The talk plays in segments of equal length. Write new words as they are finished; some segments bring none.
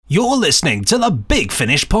You're listening to the Big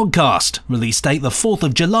Finish podcast, release date the 4th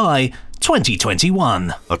of July,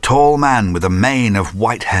 2021. A tall man with a mane of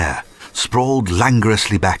white hair sprawled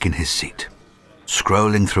languorously back in his seat,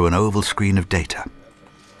 scrolling through an oval screen of data.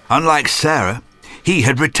 Unlike Sarah, he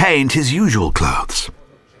had retained his usual clothes,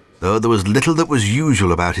 though there was little that was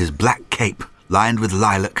usual about his black cape lined with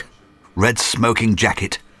lilac, red smoking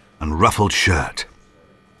jacket, and ruffled shirt.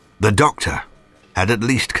 The doctor had at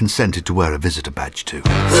least consented to wear a visitor badge too.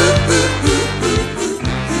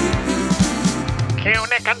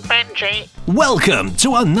 Nick and Benji. Welcome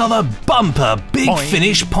to another bumper Big Boing.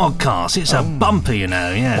 Finish podcast. It's a bumper, you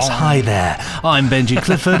know, yes. Boing. Hi there, I'm Benji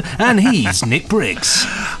Clifford and he's Nick Briggs.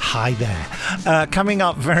 Hi there. Coming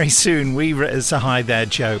up very soon, it's a hi there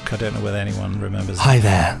joke. I don't know whether anyone remembers. Hi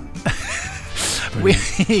there.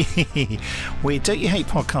 We don't you hate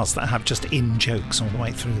podcasts that have just in jokes all the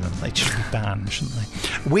way through them? They should be banned, shouldn't they?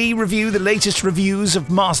 We review the latest reviews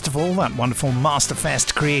of Masterful, that wonderful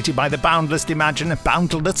masterfest created by the boundless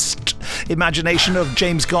imagination of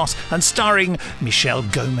James Goss and starring Michelle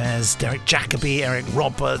Gomez, Derek Jacobi, Eric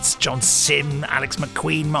Roberts, John Sim, Alex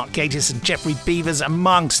McQueen, Mark Gatiss and Jeffrey Beavers,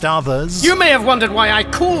 amongst others. You may have wondered why I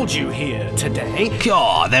called you here today.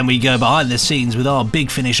 God, then we go behind the scenes with our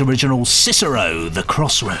Big Finish original Cicero, the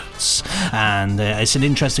Crossroads. And it's an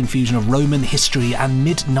interesting fusion of Roman history and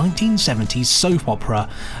mid-1970s soap opera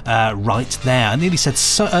right there. I nearly said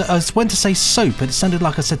I went to say soap, but it sounded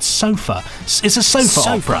like I said sofa. It's a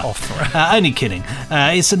sofa opera. Only kidding.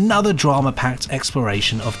 It's another drama-packed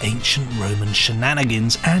exploration of ancient Roman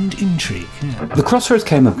shenanigans and intrigue. Yeah. The Crossroads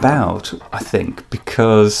came about, I think,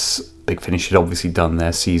 because Big Finish had obviously done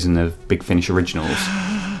their season of Big Finish Originals.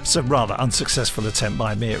 It's a rather unsuccessul attempt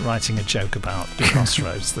by me at writing a joke about the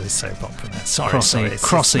Crossroads, the soap opera there. Sorry.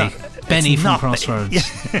 Benny from Crossroads.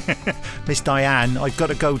 Miss Diane, I've got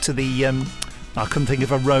to go to the... I couldn't think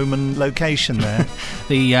of a Roman location there.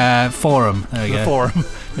 The Forum. There we go. The Forum.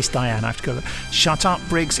 Miss Diane, I have to go there. Shut up,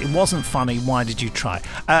 Briggs. It wasn't funny. Why did you try?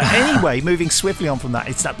 Anyway, moving swiftly on from that,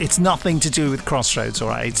 it's nothing to do with Crossroads, all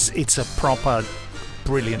right? It's a proper...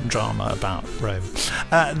 brilliant drama about Rome.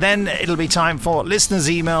 Then it'll be time for listeners'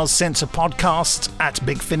 emails sent to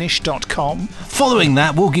podcast@bigfinish.com. Following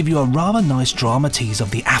that, we'll give you a rather nice drama tease of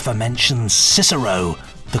the aforementioned Cicero,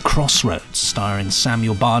 the Crossroads, starring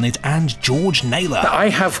Samuel Barnett and George Naylor. I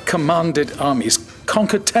have commanded armies,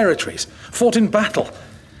 conquered territories, fought in battle,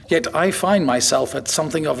 yet I find myself at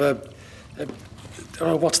something of a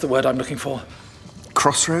what's the word I'm looking for?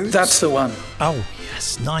 Crossroads? That's the one. Oh,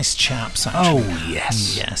 yes. Nice chaps, actually. Oh,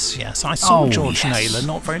 yes. Yes. I saw George Naylor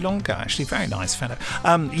not very long ago, actually. Very nice fellow.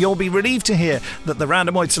 You'll be relieved to hear that the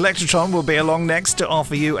Randomoid Selectron will be along next to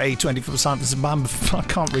offer you a 25% I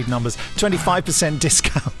can't read numbers. 25%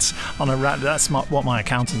 discount on a that's what my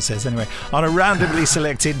accountant says anyway. On a randomly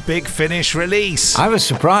selected Big Finish release. I was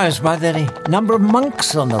surprised by the number of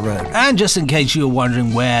monks on the road. And just in case you were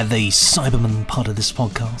wondering where the Cybermen part of this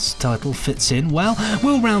podcast title fits in, well,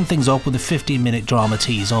 we'll round things off with a 15-minute drama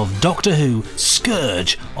tease of Doctor Who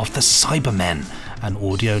Scourge of the Cybermen, an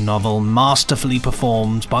audio novel masterfully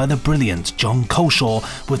performed by the brilliant John Coleshaw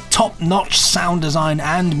with top-notch sound design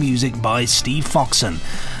and music by Steve Foxon.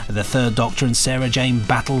 The Third Doctor and Sarah Jane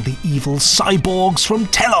battle the evil cyborgs from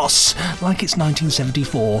Telos like it's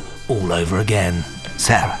 1974 all over again.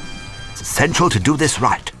 Sarah, it's essential to do this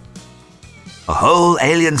right. A whole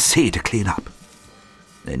alien sea to clean up.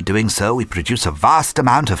 In doing so, we produce a vast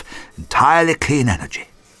amount of entirely clean energy.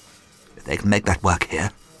 If they can make that work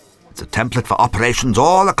here, it's a template for operations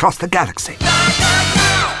all across the galaxy.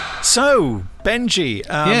 So, Benji,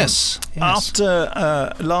 yes.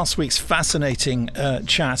 After last week's fascinating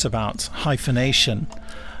chat about hyphenation...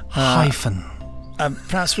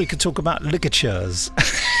 perhaps we could talk about ligatures.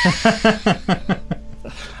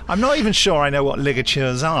 I'm not even sure I know what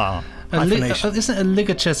ligatures are. Isn't a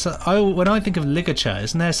ligature... when I think of ligature,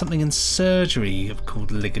 isn't there something in surgery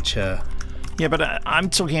called ligature? Yeah, but I'm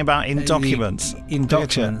talking about in documents. In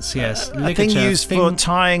documents, yes. A thing used for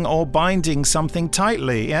tying or binding something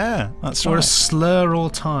tightly. Yeah, that's right. Or a slur or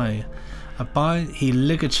tie. He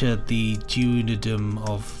ligatured the duodenum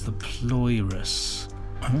of the pleurus.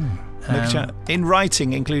 Ligature. In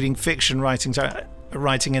writing, including fiction writing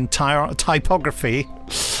and typography,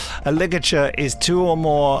 a ligature is two or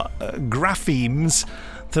more graphemes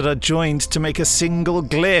that are joined to make a single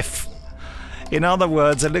glyph. In other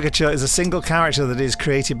words, a ligature is a single character that is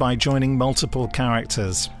created by joining multiple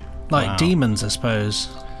characters. Like demons, I suppose.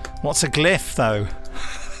 What's a glyph, though?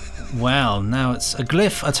 Well, now it's a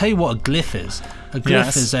glyph. I'll tell you what a glyph is. A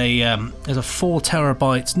glyph is a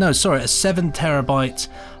 7 terabyte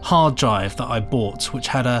hard drive that I bought, which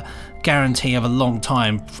had a guarantee of a long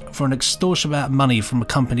time for an extortionate amount of money from a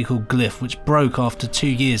company called Glyph, which broke after 2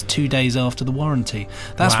 years, 2 days after the warranty.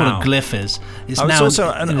 That's what a glyph is. It's now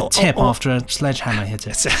a tip after a sledgehammer hit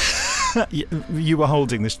it. You were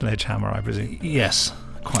holding the sledgehammer, I presume. Yes.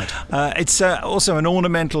 Quite. It's also an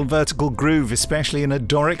ornamental vertical groove, especially in a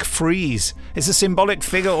Doric frieze. It's a symbolic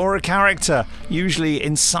figure or a character, usually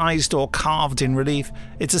incised or carved in relief.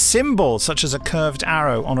 It's a symbol, such as a curved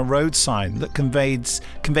arrow on a road sign, that conveys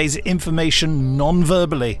information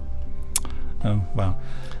non-verbally. Oh, well.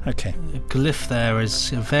 Okay. A glyph there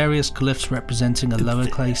is various glyphs representing a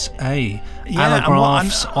lowercase a.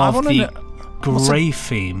 Allographs of the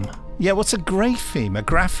grapheme. Yeah, what's a grapheme? A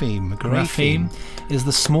grapheme. Grapheme is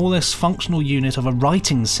the smallest functional unit of a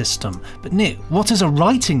writing system. But Nick, what is a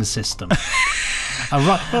writing system? Have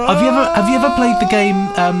you ever played the game,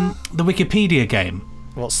 the Wikipedia game?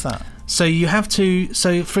 What's that? So you have to.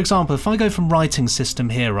 So for example, if I go from writing system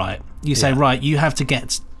here, right? You say right, you have to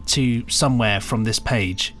get to somewhere from this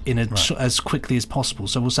page in as quickly as possible.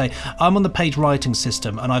 So we'll say I'm on the page writing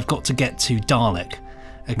system, and I've got to get to Dalek.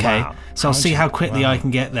 Okay, so I'll see how quickly I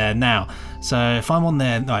can get there now. So if I'm on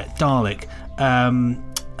there, right, Dalek,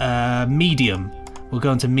 medium, we'll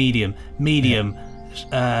go into medium. Medium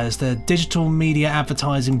is the digital media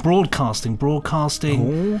advertising, broadcasting,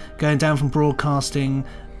 going down from broadcasting,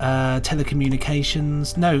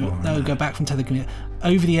 telecommunications. Go back from telecommunications.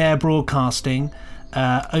 Over-the-air broadcasting,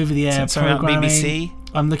 over-the-air programming. BBC?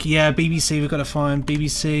 I'm looking, BBC, we've got to find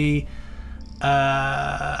BBC.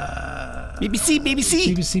 BBC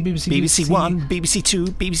 1, BBC 2,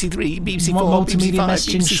 BBC 3, BBC 4, multimedia BBC 5,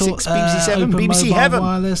 messaging, BBC 6, BBC 7, open BBC mobile, Heaven.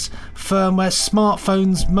 wireless, firmware,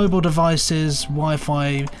 smartphones, mobile devices,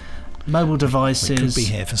 Wi-Fi, mobile devices. We could be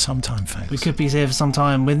here for some time, folks. We could be here for some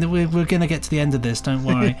time. We're going to get to the end of this, don't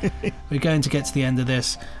worry. We're going to get to the end of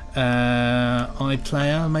this.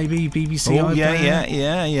 iPlayer, maybe, BBC iPlayer.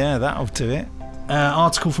 Yeah, that'll do it.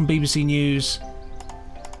 Article from BBC News.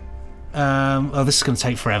 This is going to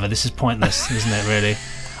take forever. This is pointless, isn't it? Really,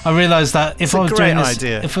 I realise that if I was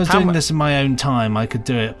doing this in my own time, I could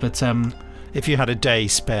do it. But if you had a day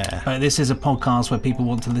spare, this is a podcast where people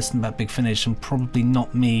want to listen about Big Finish, and probably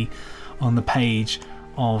not me on the page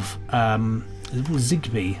of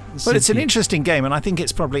Zigbee. But it's an interesting game, and I think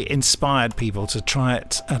it's probably inspired people to try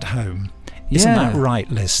it at home. Isn't that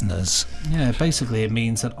right, listeners? Yeah. Basically, it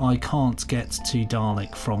means that I can't get to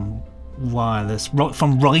Dalek from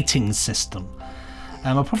writing system.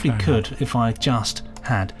 I probably could if I just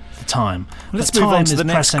had the time. Let's move on to the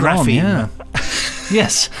next grapheme.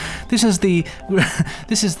 Yes, this is the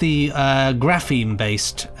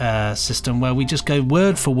grapheme-based system where we just go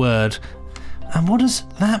word for word. And what does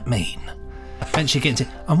that mean? Eventually get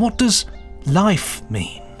into. And what does life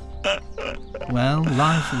mean? Well,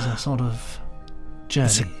 life is a sort of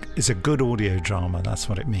journey. It's a good audio drama, that's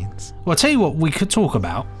what it means. Well, I'll tell you what we could talk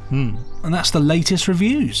about, and that's the latest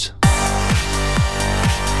reviews.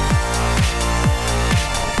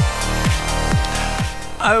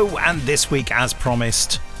 Oh, and this week, as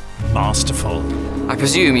promised, Masterful. I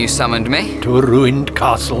presume you summoned me? To a ruined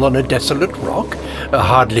castle on a desolate rock?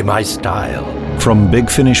 Hardly my style. From Big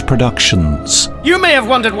Finish Productions. You may have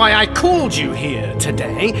wondered why I called you here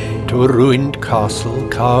today. To a ruined castle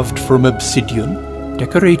carved from obsidian,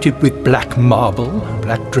 decorated with black marble,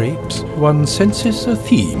 black drapes. One senses a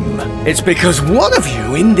theme. It's because one of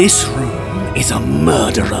you in this room is a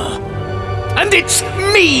murderer. And it's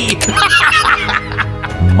me!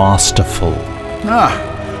 Masterful.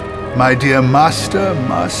 My dear master.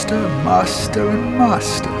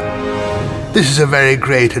 This is a very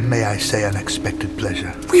great and, may I say, unexpected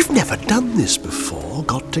pleasure. We've never done this before.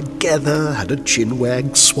 Got together, had a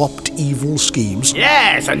chinwag, swapped evil schemes.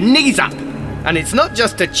 Yes, a knees up. And it's not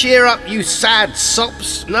just to cheer up you sad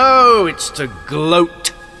sops. No, it's to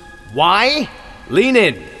gloat. Why? Lean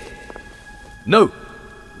in. No,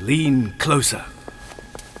 lean closer.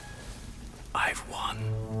 I've won.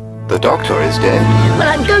 The doctor is dead. But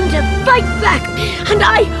I'm going to fight back, and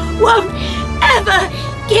I won't ever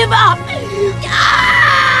give up.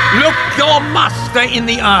 Look your master in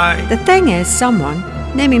the eye. The thing is, someone,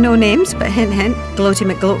 naming no names, but hint hint, gloaty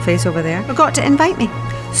McGloatface over there, forgot to invite me.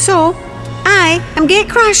 So, I am gate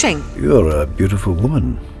crashing. You're a beautiful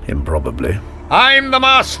woman, improbably. I'm the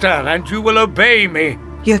master, and you will obey me.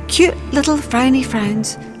 Your cute little frowny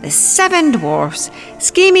frowns, the 7 dwarfs,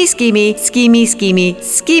 schemy,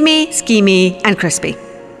 and crispy.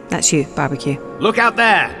 That's you, barbecue. Look out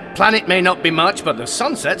there. Planet may not be much, but the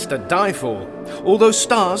sunset's to die for. All those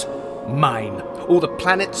stars, mine. All the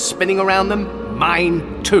planets spinning around them,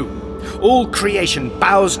 Mine too. All creation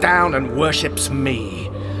bows down and worships me.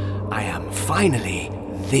 I am finally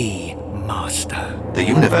the master. The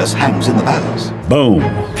universe hangs in the balance. Boom.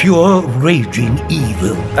 Pure raging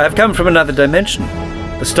evil. I've come from another dimension.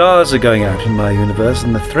 The stars are going out in my universe,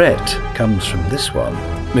 and the threat comes from this one.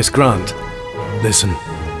 Miss Grant, listen.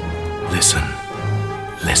 Listen.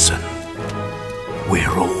 Listen. We're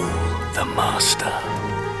all the master.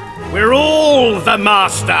 We're all the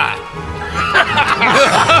master!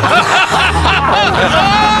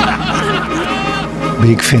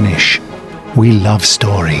 Big Finish. We love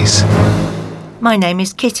stories. My name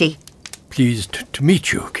is Kitty. Pleased to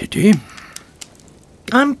meet you, Kitty.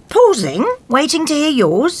 I'm pausing, waiting to hear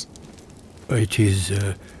yours. It is,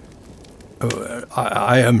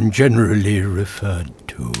 I am generally referred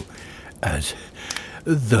to as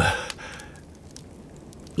the...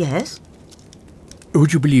 Yes?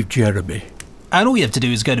 Would you believe Jeremy? And all you have to do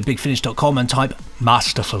is go to bigfinish.com and type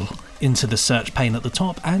Masterful into the search pane at the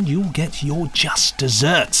top, and you'll get your just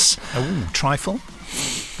desserts. Oh, trifle?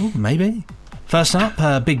 Ooh, maybe. First up,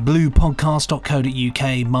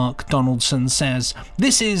 bigbluepodcast.co.uk, Mark Donaldson says,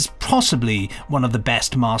 "This is possibly one of the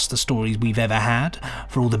best master stories we've ever had.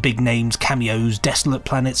 For all the big names, cameos, desolate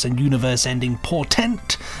planets and universe-ending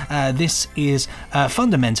portent, this is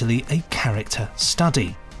fundamentally a character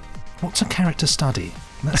study." What's a character study?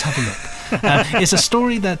 Let's have a look. It's a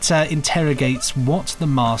story that interrogates what the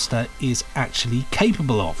master is actually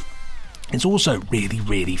capable of. It's also really,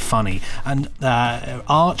 really funny and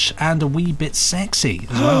arch and a wee bit sexy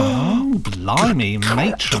as well. Oh, blimey,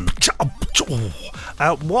 matron.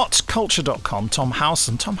 Whatculture.com, Tom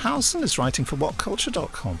Howson. Tom Howson is writing for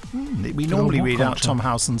whatculture.com. We normally read out Tom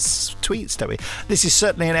Howson's tweets, don't we? This is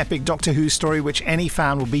certainly an epic Doctor Who story which any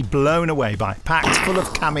fan will be blown away by. Packed full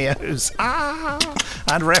of cameos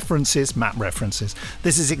and references, map references.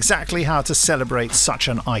 This is exactly how to celebrate such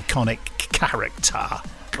an iconic character.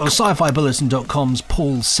 Well, SciFiBulletin.com's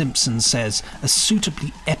Paul Simpson says, "A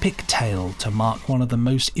suitably epic tale to mark one of the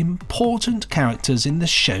most important characters in the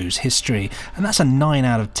show's history." And that's a 9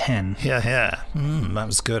 out of 10. Yeah. That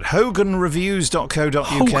was good.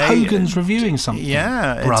 HoganReviews.co.uk. Hogan's reviewing something.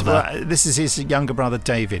 Yeah. Brother. This is his younger brother,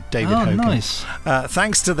 David Hogan. Nice.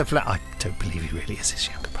 Thanks to the... I don't believe he really is his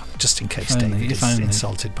younger brother, just in case David is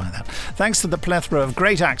insulted by that. Thanks to the plethora of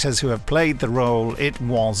great actors who have played the role, it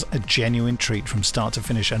was a genuine treat from start to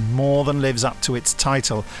finish and more than lives up to its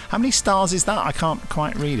title. How many stars is that? I can't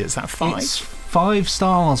quite read it. Is that 5? It's 5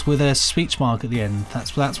 stars with a speech mark at the end.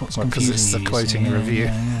 That's what's confusing. Because it's the quoting review.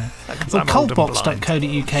 Yeah. Well,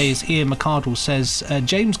 Cultbox.co.uk's Ian McCardle says,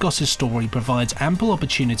 James Goss's story provides ample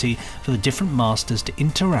opportunity for the different masters to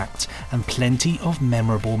interact and plenty of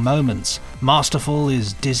memorable moments. Masterful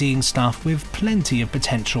is dizzying stuff with plenty of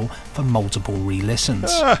potential for multiple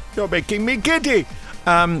re-listens. You're making me giddy.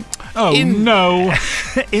 No.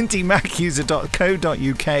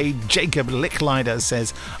 IndieMacUser.co.uk, Jacob Licklider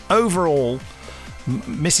says, overall,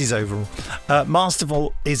 Mrs. Overall,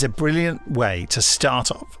 Masterful is a brilliant way to start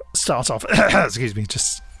off. Excuse me,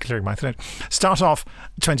 just clearing my throat. Start off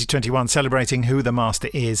 2021 celebrating who the master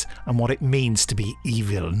is and what it means to be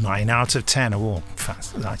evil. 9 out of 10. Oh,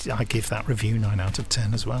 I give that review 9 out of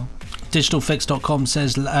 10 as well. Digitalfix.com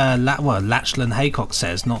says, Lachlan Haycock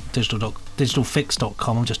says, not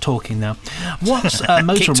digitalfix.com, I'm just talking now. What's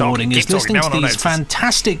most rewarding is listening to these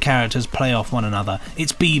fantastic characters play off one another.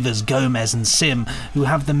 It's Beavers, Gomez and Sim who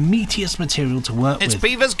have the meatiest material to work with. It's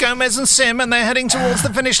Beavers, Gomez and Sim and they're heading towards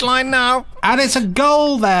the finish line now. And it's a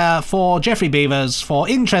goal there for Geoffrey Beavers for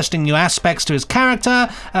interesting new aspects to his character.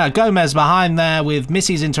 Gomez behind there with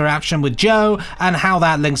Missy's interaction with Joe and how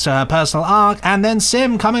that links to her personal arc. And then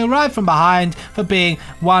Sim coming right from behind for being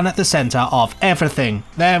one at the centre of everything.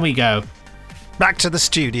 There we go. Back to the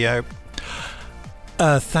studio.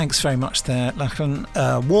 Thanks very much there, Lachlan.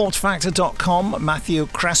 Warpedfactor.com, Matthew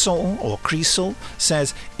Creasel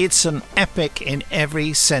says, it's an epic in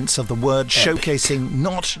every sense of the word, showcasing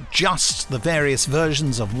not just the various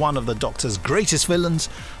versions of one of the Doctor's greatest villains,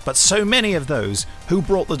 but so many of those who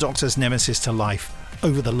brought the Doctor's nemesis to life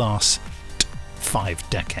over the last 5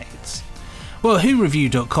 decades. Well,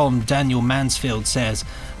 WhoReview.com, Daniel Mansfield says,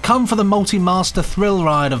 come for the multi-master thrill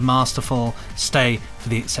ride of Masterful. Stay for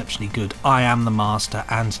the exceptionally good I Am the Master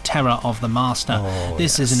and Terror of the Master.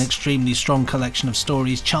 This is an extremely strong collection of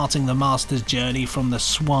stories charting the Master's journey from the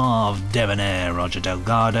suave, debonair Roger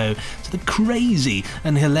Delgado to the crazy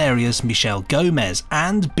and hilarious Michelle Gomez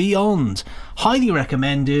and beyond. Highly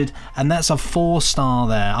recommended, and that's a 4-star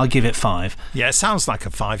there. I'll give it 5. Yeah, it sounds like a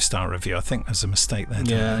 5-star review. I think there's a mistake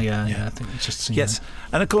there. Yeah. I think it's Interesting. Yes,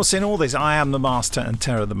 and of course in all this, I Am the Master and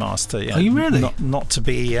Terror the Master. Yeah, are you really? Not to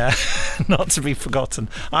be not to be forgotten.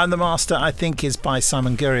 I Am the Master, I think, is by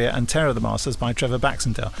Simon Gurrier, and Terror the Master is by Trevor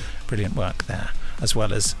Baxendale. Brilliant work there, as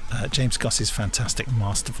well as James Goss's fantastic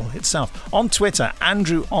Masterful itself. On Twitter,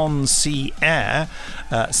 Andrew on Sea Air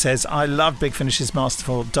says, I love Big Finish's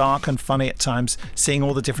Masterful, dark and funny at times, seeing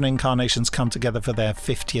all the different incarnations come together for their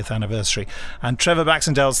 50th anniversary. And Trevor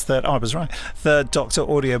Baxendale's third Doctor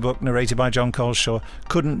audiobook narrated by John Coleshaw,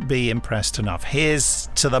 couldn't be impressed enough. Here's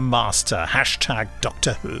to the Master,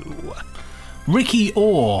 #Doctor Who. Ricky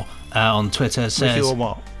Orr on Twitter says... Ricky Orr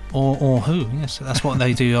what? Or who, yes, that's what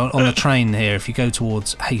they do on the train here. If you go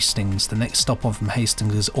towards Hastings, the next stop on from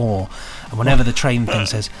Hastings is Orr, and whenever the train thing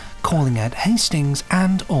says calling out Hastings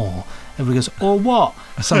and Orr, everybody goes, or what?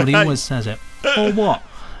 Somebody always says it, or what?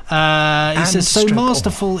 He says, so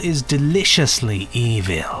Masterful is deliciously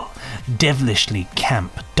evil, devilishly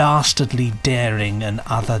camp, dastardly daring, and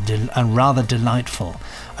rather delightful.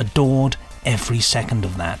 Adored every second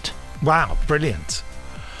of that. Wow, brilliant.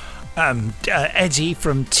 Eddie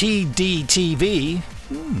from TDTV.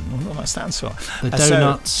 I wonder what that stands for. The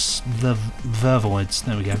donuts, the vervoids.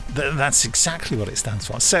 There we go. That's exactly what it stands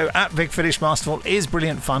for. So, at Big Finish Masterful is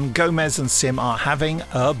brilliant fun. Gomez and Sim are having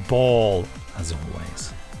a ball, as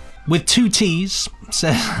always. With 2 T's. So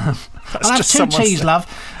I'll have 2 T's, love.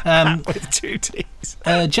 With 2 T's.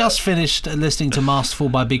 Just finished listening to Masterful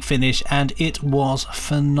by Big Finish, and it was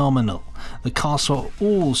phenomenal. The cast were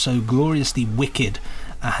all so gloriously wicked,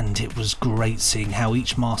 and it was great seeing how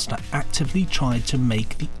each master actively tried to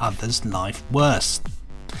make the other's life worse.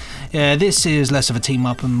 This is less of a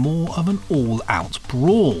team-up and more of an all-out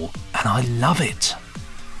brawl, and I love it.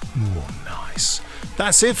 Oh, nice.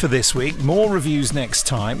 That's it for this week. More reviews next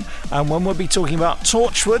time, and when we'll be talking about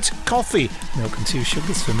Torchwood coffee. Milk and 2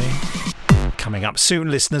 sugars for me. Coming up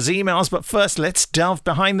soon, listeners' emails, but first let's delve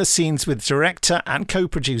behind the scenes with director and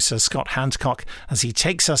co-producer Scott Handcock as he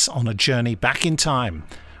takes us on a journey back in time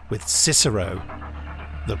with Cicero,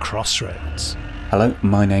 The Crossroads. Hello,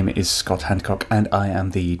 my name is Scott Handcock and I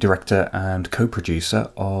am the director and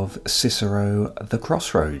co-producer of Cicero, The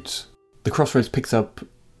Crossroads. The Crossroads picks up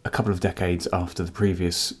a couple of decades after the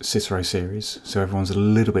previous Cicero series, so everyone's a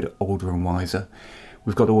little bit older and wiser.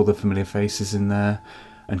 We've got all the familiar faces in there,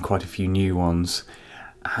 and quite a few new ones,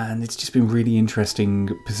 and it's just been really interesting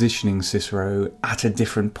positioning Cicero at a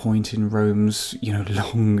different point in Rome's,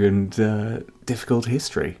 long and difficult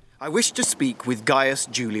history. I wish to speak with Gaius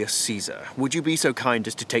Julius Caesar. Would you be so kind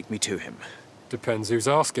as to take me to him? Depends who's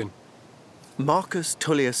asking. Marcus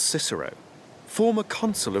Tullius Cicero, former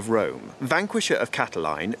consul of Rome, vanquisher of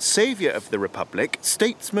Catiline, saviour of the Republic,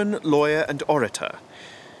 statesman, lawyer and orator.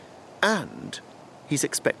 And he's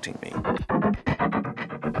expecting me.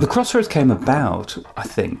 The Crossroads came about, I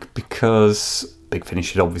think, because Big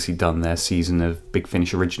Finish had obviously done their season of Big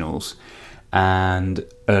Finish Originals, and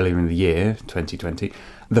earlier in the year, 2020,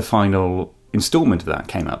 the final instalment of that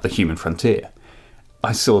came out, The Human Frontier.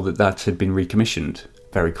 I saw that had been recommissioned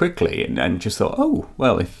very quickly, and just thought, oh,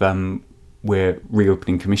 well, if we're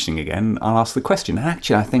reopening commissioning again, I'll ask the question. And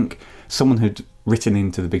actually, I think someone had written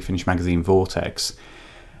into the Big Finish magazine Vortex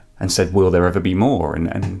and said, will there ever be more?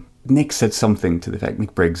 And Nick said something to the effect,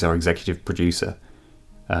 Nick Briggs, our executive producer,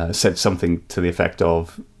 said something to the effect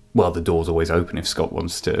of, well, the door's always open if Scott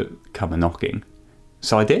wants to come a knocking.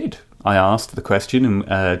 So I did. I asked the question,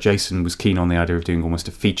 and Jason was keen on the idea of doing almost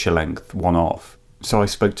a feature-length one-off. So I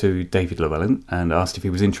spoke to David Llewellyn and asked if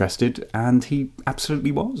he was interested, and he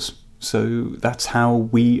absolutely was. So that's how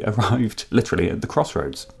we arrived, literally, at the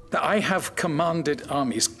Crossroads. I have commanded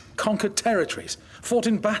armies, conquered territories, fought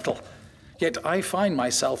in battle. Yet I find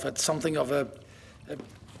myself at something of a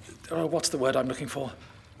what's the word I'm looking for?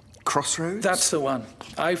 Crossroads? That's the one.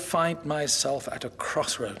 I find myself at a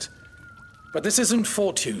crossroads. But this isn't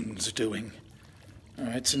Fortune's doing.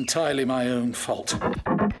 It's entirely my own fault.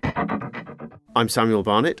 I'm Samuel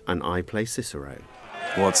Barnett, and I play Cicero.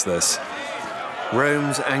 What's this?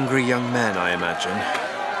 Rome's angry young men, I imagine.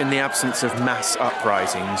 In the absence of mass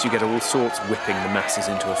uprisings, you get all sorts whipping the masses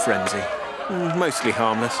into a frenzy. Mostly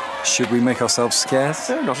harmless. Should we make ourselves scarce?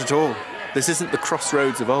 No, not at all. This isn't the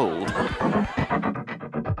Crossroads of old.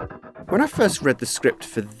 When I first read the script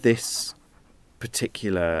for this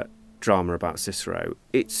particular drama about Cicero,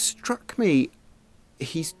 it struck me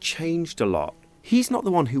he's changed a lot. He's not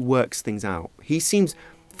the one who works things out. He seems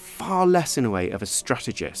far less, in a way, of a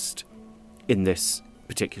strategist in this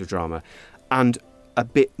particular drama, and a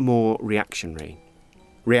bit more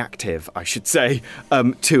reactive, I should say,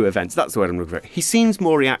 to events. That's the word I'm looking for. He seems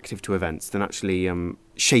more reactive to events than actually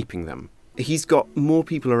shaping them. He's got more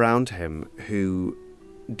people around him who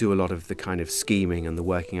do a lot of the kind of scheming and the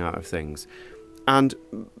working out of things. And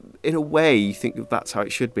in a way, you think that's how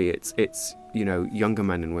it should be. It's younger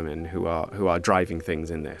men and women who are driving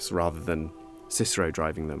things in this rather than Cicero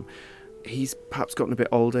driving them. He's perhaps gotten a bit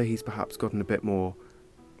older. He's perhaps gotten a bit more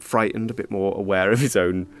frightened, a bit more aware of his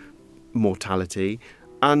own mortality,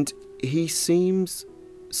 and he seems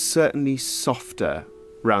certainly softer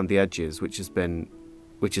round the edges, which has been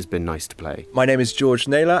nice to play. My name is George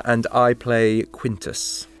Naylor, and I play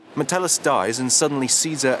Quintus. Metellus dies, and suddenly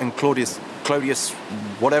Caesar and Claudius,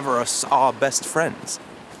 whatever, are best friends.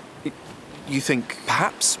 You think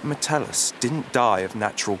perhaps Metellus didn't die of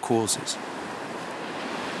natural causes.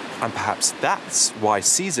 And perhaps that's why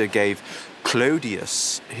Caesar gave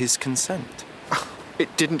Claudius his consent.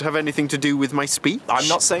 It didn't have anything to do with my speech? I'm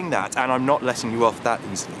not saying that, and I'm not letting you off that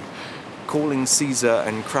easily. Calling Caesar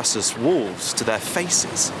and Crassus wolves to their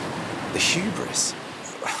faces. The hubris.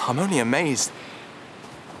 I'm only amazed.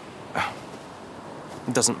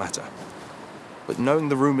 It doesn't matter. But knowing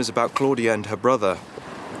the rumours about Claudia and her brother,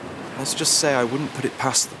 let's just say I wouldn't put it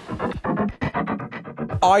past them.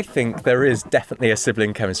 I think there is definitely a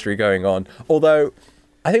sibling chemistry going on. Although,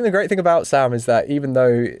 I think the great thing about Sam is that even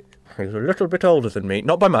though he's a little bit older than me,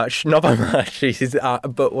 not by much,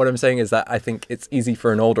 but what I'm saying is that I think it's easy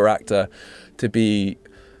for an older actor to be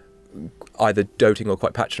either doting or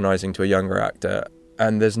quite patronising to a younger actor.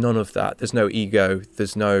 And there's none of that. There's no ego.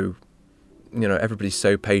 There's no... everybody's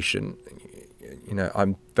so patient.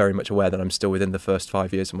 I'm very much aware that I'm still within the first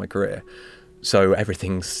 5 years of my career. So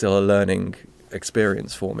everything's still a learning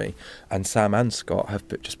experience for me. And Sam and Scott have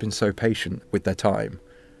just been so patient with their time.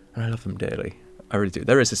 And I love them dearly. I really do.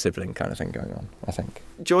 There is a sibling kind of thing going on, I think.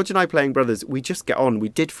 George and I playing brothers, we just get on. We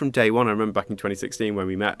did from day one. I remember back in 2016 when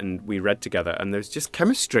we met and we read together, and there's just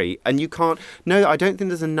chemistry. And you can't... No, I don't think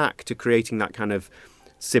there's a knack to creating that kind of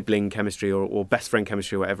sibling chemistry or best friend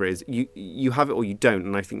chemistry or whatever it is. You have it or you don't,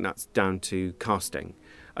 and I think that's down to casting.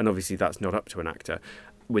 And obviously that's not up to an actor.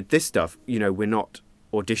 With this stuff, we're not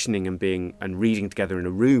auditioning and reading together in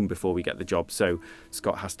a room before we get the job, so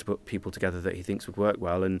Scott has to put people together that he thinks would work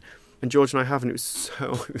well, and George and I have, and it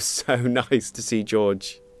was so nice to see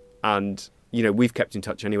George, and we've kept in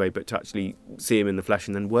touch anyway, but to actually see him in the flesh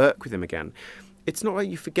and then work with him again, it's not like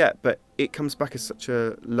you forget, but it comes back as such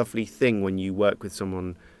a lovely thing when you work with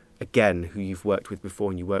someone again who you've worked with before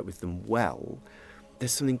and you work with them well.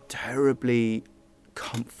 There's something terribly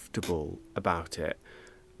comfortable about it,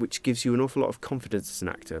 which gives you an awful lot of confidence as an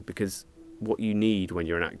actor, because what you need when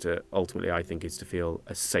you're an actor, ultimately, I think, is to feel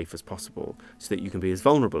as safe as possible so that you can be as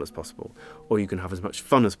vulnerable as possible, or you can have as much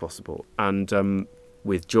fun as possible. And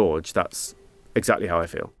with George, that's exactly how I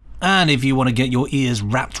feel. And if you want to get your ears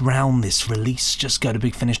wrapped round this release, just go to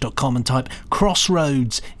bigfinish.com and type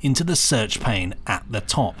Crossroads into the search pane at the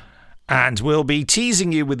top. And we'll be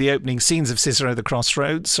teasing you with the opening scenes of Cicero the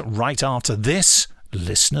Crossroads right after this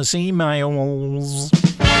listeners' emails.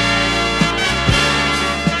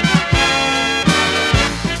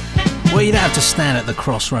 Well, you don't have to stand at the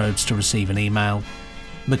crossroads to receive an email,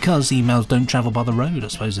 because emails don't travel by the road, I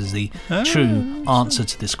suppose, is the true answer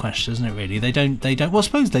to this question, isn't it, really? They don't, well, I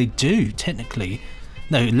suppose they do, technically.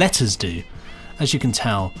 No, letters do. As you can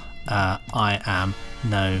tell, I am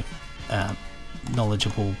no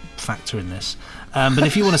knowledgeable factor in this. But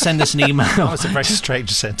if you want to send us an email... That was a very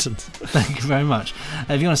strange sentence. Thank you very much.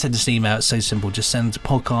 If you want to send us an email, it's so simple. Just send it to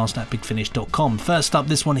podcast@bigfinish.com. First up,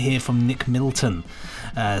 this one here from Nick Middleton,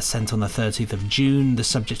 sent on the 30th of June. The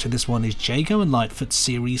subject of this one is Jago and Lightfoot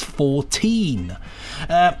Series 14.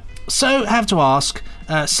 So, have to ask,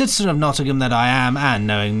 citizen of Nottingham that I am, and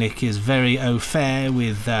knowing Nick is very au fait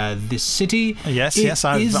with this city. Yes,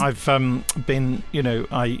 I've been,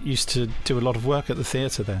 I used to do a lot of work at the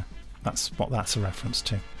theatre there. That's what that's a reference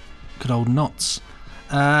to. Good old Notts.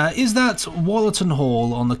 Is that Wallerton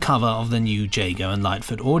Hall on the cover of the new Jago and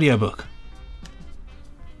Lightfoot audiobook?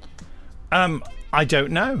 I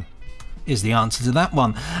don't know. Is the answer to that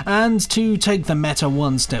one. And to take the meta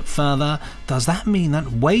one step further, does that mean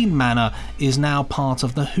that Wayne Manor is now part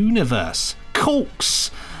of the Hooniverse? Corks!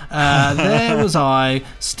 There was I,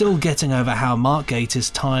 still getting over how Mark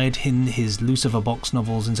Gatiss tied in his Lucifer Box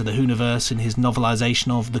novels into the Hooniverse in his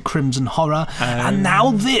novelisation of The Crimson Horror, and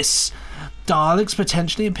now this! Daleks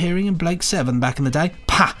potentially appearing in Blake 7 back in the day?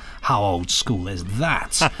 Pah! How old school is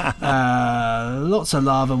that? Lots of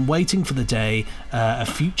love and waiting for the day a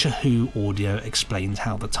future Who audio explains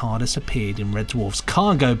how the TARDIS appeared in Red Dwarf's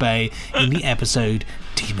cargo bay in the episode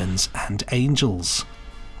Demons and Angels.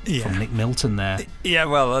 from Nick Milton there. Yeah,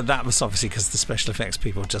 well, that was obviously because the special effects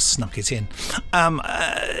people just snuck it in.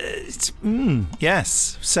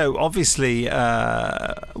 Yes. So obviously,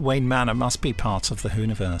 Wayne Manor must be part of the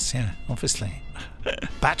Hooniverse. Yeah, obviously.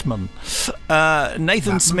 Batman.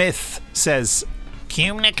 Nathan Smith says,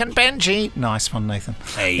 "Cue Nick and Benji." Nice one, Nathan.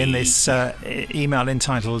 Hey. In this email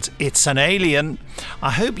entitled, "It's an Alien.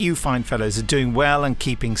 I hope you fine fellows are doing well and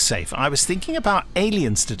keeping safe. I was thinking about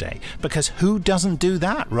aliens today, because who doesn't do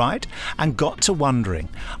that, right? And got to wondering.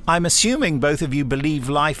 I'm assuming both of you believe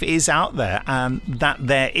life is out there and that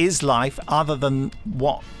there is life other than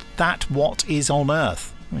what is on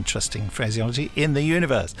Earth." Interesting phraseology, in the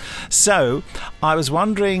universe. So, I was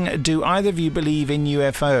wondering, do either of you believe in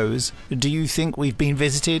UFOs? Do you think we've been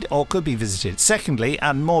visited or could be visited? Secondly,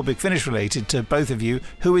 and more Big Finish related to both of you,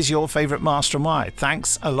 who is your favourite master and why?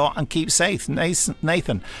 Thanks a lot and keep safe.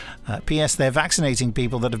 Nathan. P.S. They're vaccinating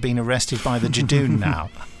people that have been arrested by the Jadoon now.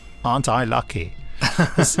 Aren't I lucky?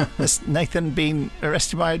 Has Nathan been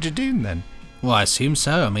arrested by a Jadoon then? Well, I assume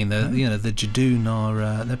so. I mean, the Jadoon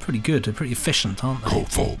are they're pretty good. They're pretty efficient, aren't they?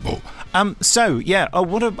 So yeah.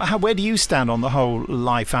 Where do you stand on the whole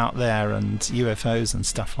life out there and UFOs and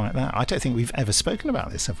stuff like that? I don't think we've ever spoken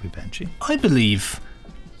about this, have we, Benji? I believe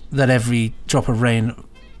that every drop of rain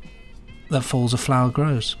that falls, a flower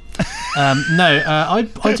grows.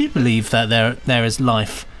 I do believe that there is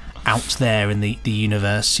life out there in the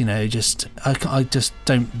universe. I just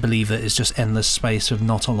don't believe that it's just endless space with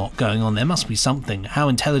not a lot going on. There must be something. How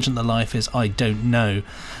intelligent the life is, I don't know.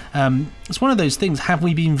 It's one of those things. Have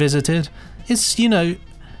we been visited? It's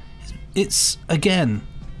again,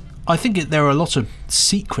 I think there are a lot of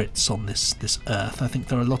secrets on this earth. I think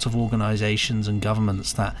there are a lot of organisations and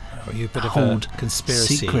governments that hold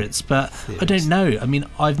conspiracy secrets, but theories. I don't know. I mean,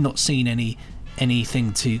 I've not seen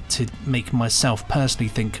anything to make myself personally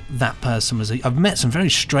think that person was I've met some very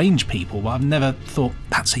strange people, but I've never thought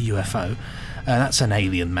that's a UFO, that's an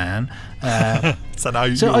alien man. It's an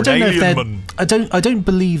alien, so I don't know alien man. I don't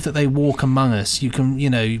believe that they walk among us. You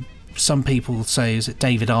can, some people say, is it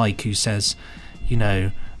David Icke who says,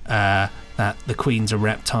 that the Queen's a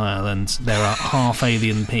reptile and there are half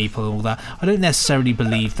alien people, all that. I don't necessarily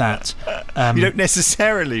believe that. You don't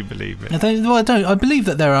necessarily believe it? I don't. I believe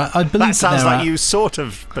that there are. That sounds like you sort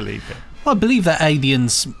of believe it. Well, I believe that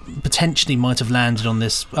aliens potentially might have landed on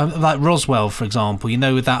this, like Roswell, for example.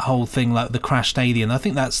 With that whole thing, like the crashed alien. I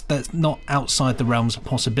think that's not outside the realms of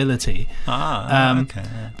possibility. Okay.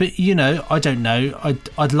 Yeah. But I don't know.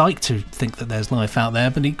 I'd like to think that there's life out there,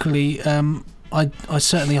 but equally, I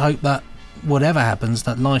certainly hope that whatever happens,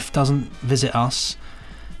 that life doesn't visit us.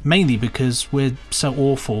 Mainly because we're so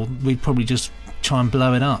awful, we'd probably just try and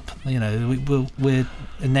blow it up. We're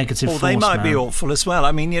a negative force. Well, they might now. be awful as well.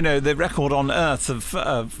 I mean, the record on Earth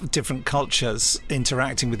of different cultures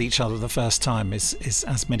interacting with each other the first time is,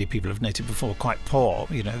 as many people have noted before, quite poor.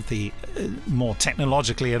 The more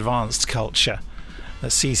technologically advanced culture that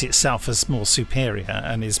sees itself as more superior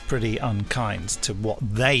and is pretty unkind to what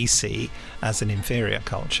they see as an inferior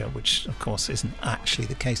culture, which of course isn't actually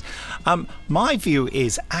the case. My view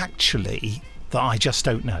is actually that I just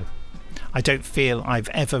don't know. I don't feel I've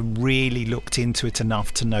ever really looked into it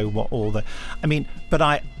enough to know what all the...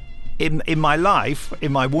 but in my life,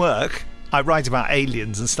 in my work, I write about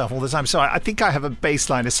aliens and stuff all the time, so I think I have a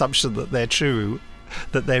baseline assumption that they're true,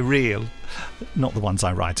 that they're real, not the ones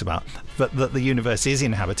I write about, but that the universe is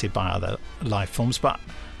inhabited by other life forms. But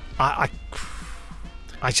I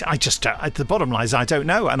just don't, the bottom line is I don't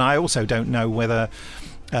know, and I also don't know whether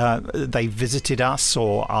they visited us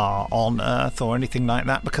or are on Earth or anything like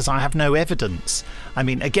that, because I have no evidence. I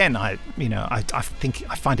mean, again, I think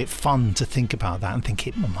I find it fun to think about that and think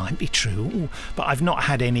it might be true, but I've not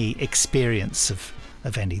had any experience of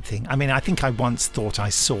anything. I mean, I think I once thought I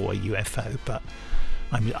saw a UFO, but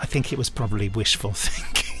I think it was probably wishful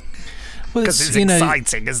thinking. Well, because it's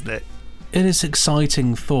exciting, isn't it? It is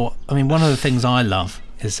exciting thought. I mean, one of the things I love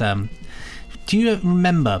is, do you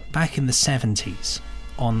remember back in the 70s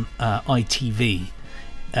on ITV,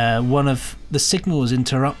 one of the signal was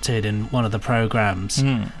interrupted in one of the programmes,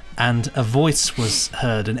 and a voice was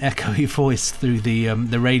heard, an echoey voice through the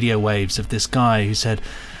radio waves of this guy who said,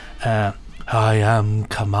 "I am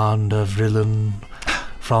Commander Vrillon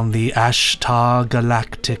from the Ashtar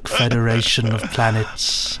Galactic Federation of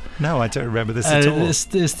Planets." No, I don't remember this at all. It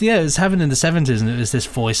was happened in the 70s, and it was this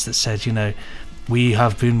voice that said, "We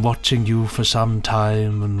have been watching you for some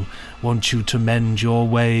time and want you to mend your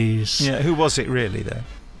ways." Yeah, who was it really, though?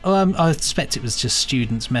 I suspect it was just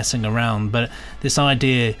students messing around, but this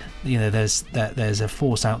idea, there's a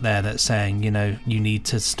force out there that's saying, you need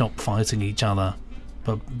to stop fighting each other.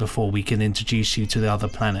 before we can introduce you to the other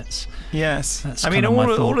planets. Yes. That's I mean, kind of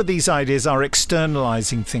my thought. all of these ideas are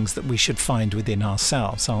externalizing things that we should find within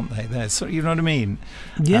ourselves, aren't they? You know what I mean?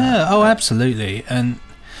 Yeah, absolutely. And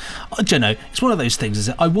I don't know, it's one of those things, is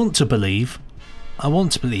that I want to believe.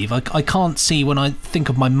 I can't see, when I think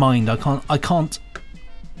of my mind, I can't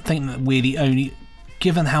think that we're the only,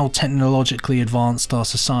 given how technologically advanced our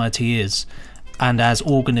society is, and as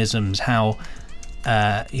organisms, how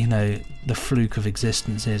the fluke of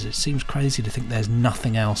existence is. It seems crazy to think there's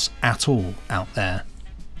nothing else at all out there.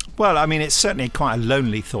 Well, I mean, it's certainly quite a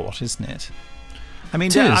lonely thought, isn't it? I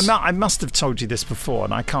mean, I must have told you this before,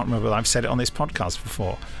 and I can't remember whether I've said it on this podcast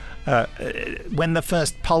before. When the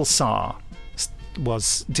first pulsar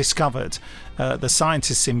was discovered, the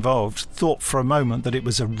scientists involved thought for a moment that it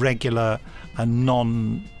was a regular and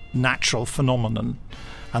non-natural phenomenon,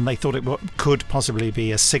 and they thought it could possibly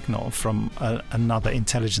be a signal from another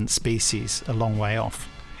intelligent species a long way off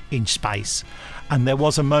in space. And there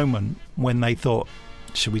was a moment when they thought,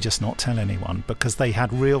 should we just not tell anyone? Because they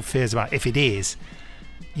had real fears about, if it is,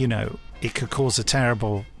 it could cause a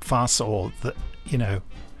terrible fuss, or that,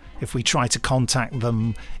 if we try to contact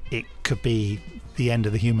them, it could be the end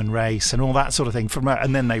of the human race and all that sort of thing.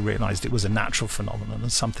 And then they realised it was a natural phenomenon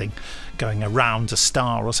and something going around a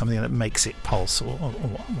star or something that makes it pulse or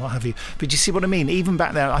what have you. But you see what I mean? Even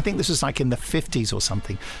back there, I think this was like in the 50s or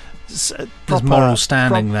something. There's moral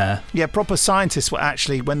standing there. Yeah, proper scientists were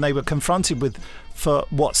actually, when they were confronted with, for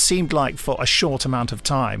what seemed like for a short amount of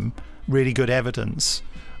time, really good evidence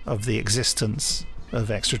of the existence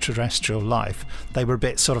of extraterrestrial life, they were a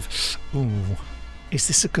bit sort of, ooh, is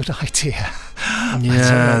this a good idea?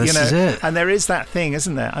 Yeah, this is it. And there is that thing,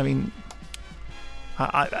 isn't there? I mean,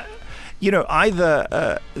 either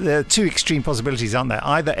there are two extreme possibilities, aren't there?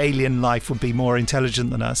 Either alien life would be more intelligent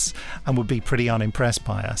than us and would be pretty unimpressed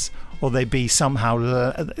by us, or they'd be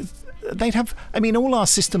somehow they'd have. I mean, all our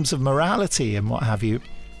systems of morality and what have you,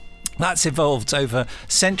 that's evolved over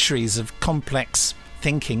centuries of complex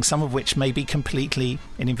thinking, some of which may be completely,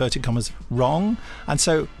 in inverted commas, wrong, and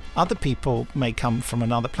so other people may come from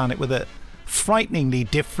another planet with a frighteningly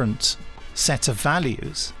different set of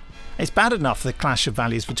values. It's bad enough the clash of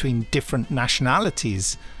values between different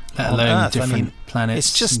nationalities, let on alone Earth. different planets.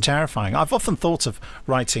 It's just terrifying. I've often thought of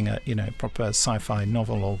writing a proper sci-fi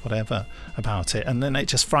novel or whatever about it, and then it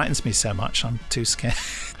just frightens me so much. I'm too scared.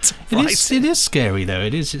 It is scary though.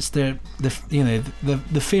 It is. It's the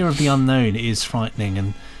fear of the unknown is frightening,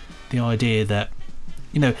 and the idea that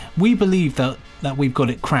we believe that we've got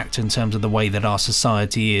it cracked in terms of the way that our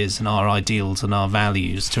society is and our ideals and our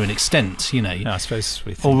values to an extent. I suppose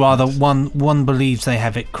we think, or rather, one believes they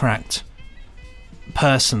have it cracked.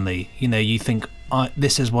 Personally, you think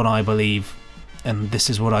this is what I believe, and this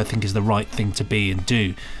is what I think is the right thing to be and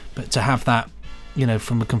do. But to have that,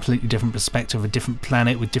 from a completely different perspective, a different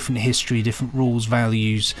planet with different history, different rules,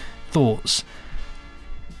 values, thoughts.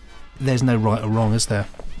 There's no right or wrong, is there?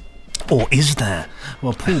 Or is there?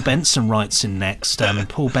 Well, Paul Benson writes in next.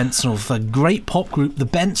 Paul Benson of the great pop group The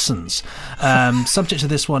Bensons. Subject to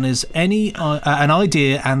this one is an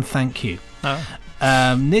idea and thank you. Oh.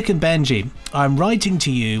 Nick and Benji, I'm writing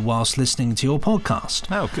to you whilst listening to your podcast.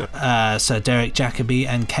 Oh, good. Sir Derek Jacobi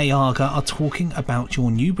and Kay Arger are talking about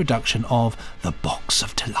your new production of The Box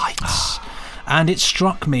of Delights. And it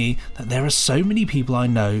struck me that there are so many people I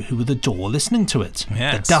know who would adore listening to it.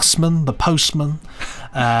 Yes. The dustman, the postman,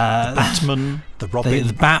 the Batman, the Robin,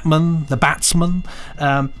 the Batman, the Batsman.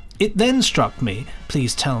 It then struck me,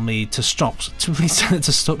 please tell me to stop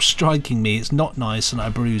striking me, it's not nice and I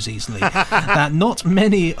bruise easily, that not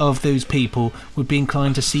many of those people would be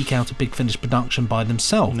inclined to seek out a Big Finish production by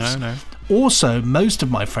themselves. No. Also, most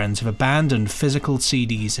of my friends have abandoned physical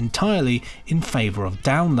CDs entirely in favour of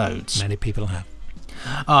downloads. Many people have.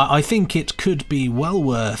 I think it could be well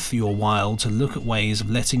worth your while to look at ways of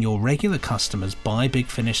letting your regular customers buy Big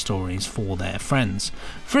Finish stories for their friends.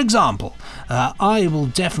 For example, I will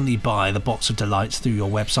definitely buy the Box of Delights through your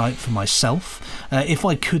website for myself. If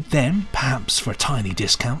I could then, perhaps for a tiny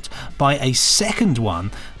discount, buy a second one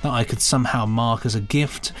that I could somehow mark as a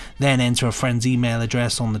gift, then enter a friend's email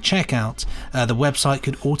address on the checkout, the website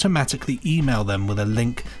could automatically email them with a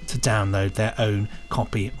link to download their own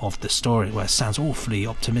copy of the story. Well, it sounds awfully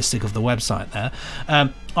optimistic of the website there.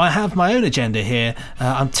 I have my own agenda here.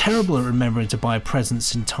 I'm terrible at remembering to buy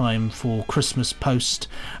presents in time for Christmas post,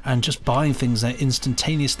 and just buying things that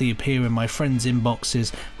instantaneously appear in my friends'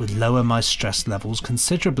 inboxes would lower my stress levels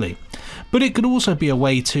considerably. But it could also be a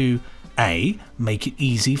way to A, make it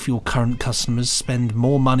easy for your current customers to spend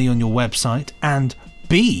more money on your website, and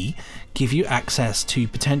B, give you access to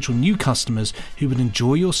potential new customers who would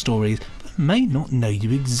enjoy your stories but may not know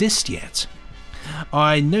you exist yet.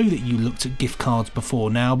 I know that you looked at gift cards before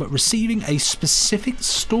now, but receiving a specific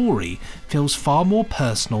story feels far more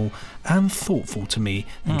personal and thoughtful to me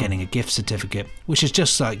than getting a gift certificate, which is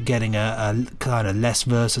just like getting a kind of less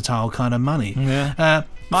versatile kind of money. Yeah.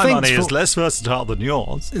 My money is less versatile than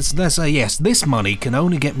yours. It's less. Yes, this money can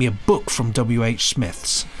only get me a book from W.H.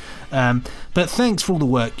 Smith's. But thanks for all the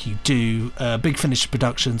work you do. Big Finish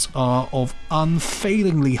productions are of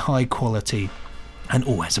unfailingly high quality and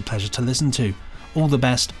always a pleasure to listen to. All the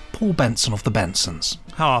best, Paul Benson of the Bensons.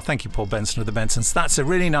 Oh, thank you, Paul Benson of the Bensons. That's a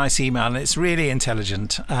really nice email, and it's really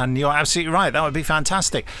intelligent. And you're absolutely right. That would be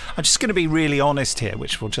fantastic. I'm just going to be really honest here,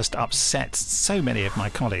 which will just upset so many of my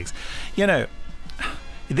colleagues. You know,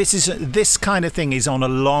 this kind of thing is on a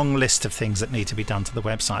long list of things that need to be done to the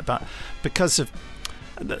website, but because of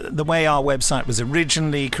the way our website was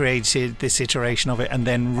originally created, this iteration of it, and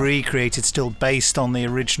then recreated still based on the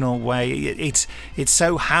original way, it's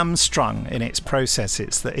so hamstrung in its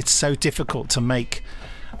processes that it's so difficult to make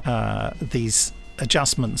these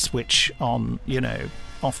adjustments, which on,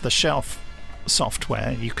 off the shelf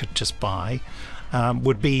software you could just buy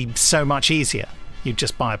would be so much easier. You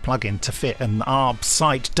just buy a plugin to fit, and our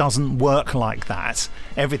site doesn't work like that.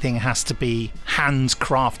 Everything has to be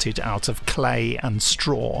handcrafted out of clay and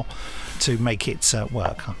straw to make it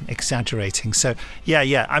work. I'm exaggerating. So,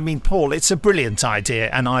 yeah. I mean, Paul, it's a brilliant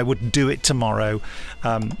idea, and I would do it tomorrow.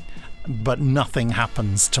 But nothing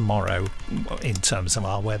happens tomorrow in terms of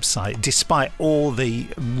our website, despite all the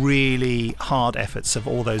really hard efforts of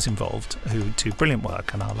all those involved who do brilliant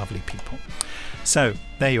work and are lovely people. So,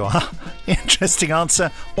 there you are. Interesting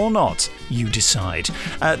answer or not? You decide.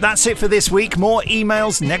 That's it for this week. More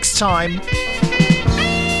emails next time.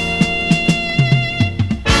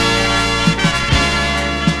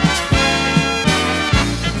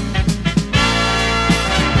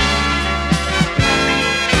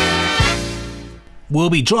 We'll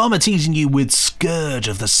be drama-teasing you with Scourge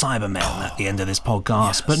of the Cybermen at the end of this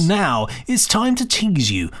podcast, but now it's time to tease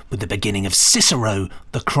you with the beginning of Cicero,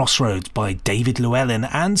 The Crossroads by David Llewellyn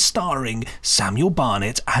and starring Samuel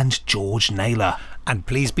Barnett and George Naylor. And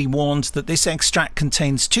please be warned that this extract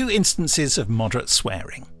contains 2 instances of moderate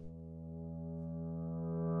swearing.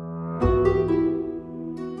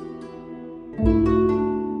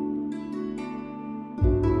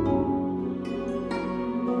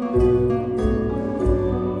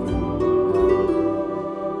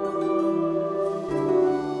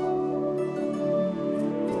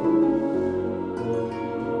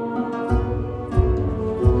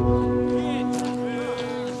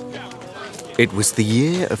 It was the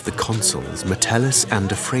year of the consuls Metellus and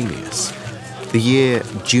Afranius, the year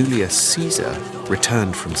Julius Caesar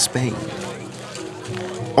returned from Spain.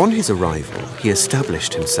 On his arrival, he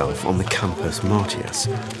established himself on the Campus Martius,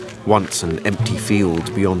 once an empty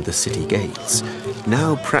field beyond the city gates,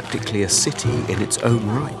 now practically a city in its own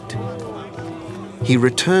right. He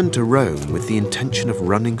returned to Rome with the intention of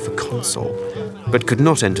running for consul, but could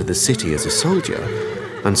not enter the city as a soldier,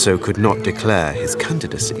 and so could not declare his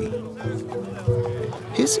candidacy.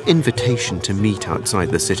 His invitation to meet outside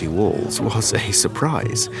the city walls was a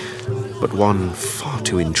surprise, but one far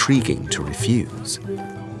too intriguing to refuse.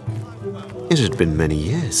 It had been many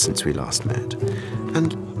years since we last met,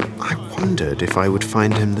 and I wondered if I would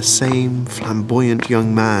find him the same flamboyant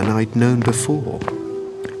young man I'd known before.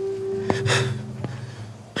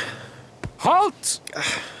 Halt!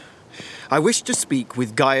 I wish to speak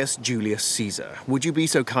with Gaius Julius Caesar. Would you be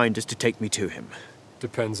so kind as to take me to him?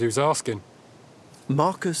 Depends who's asking.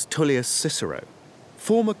 Marcus Tullius Cicero,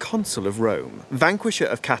 former consul of Rome, vanquisher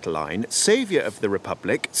of Catiline, saviour of the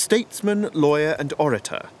Republic, statesman, lawyer and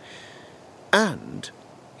orator. And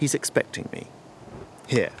he's expecting me.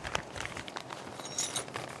 Here.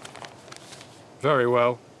 Very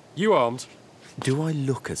well. You armed? Do I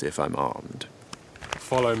look as if I'm armed?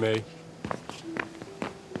 Follow me.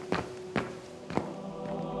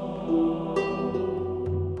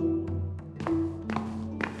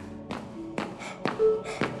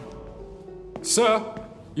 Sir,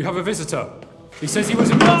 you have a visitor. He says he was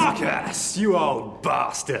in... Marcus, you old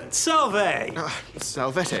bastard! Salve!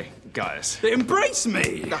 Salvete, Gaius. Embrace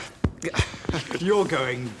me! You're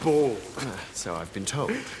going bald. So I've been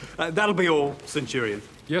told. That'll be all, Centurion.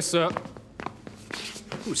 Yes, sir.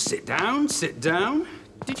 Oh, sit down, sit down.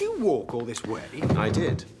 Did you walk all this way? I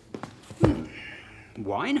did.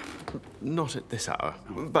 Wine? Not at this hour,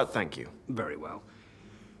 but thank you. Very well.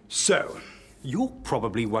 So, you're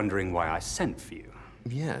probably wondering why I sent for you.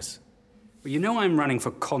 Yes. Well, you know I'm running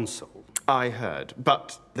for consul. I heard,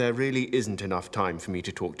 but there really isn't enough time for me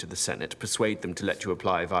to talk to the Senate, persuade them to let you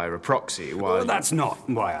apply via a proxy while... Well, that's not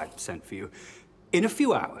why I sent for you. In a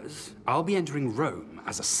few hours, I'll be entering Rome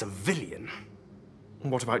as a civilian.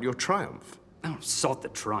 What about your triumph? Oh, sod the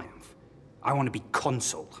triumph. I want to be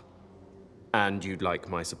consul. And you'd like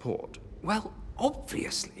my support? Well,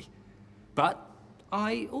 obviously. But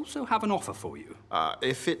I also have an offer for you.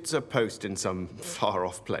 If it's a post in some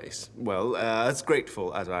far-off place, well, as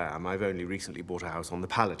grateful as I am, I've only recently bought a house on the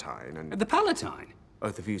Palatine and... The Palatine? Oh,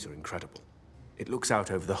 the views are incredible. It looks out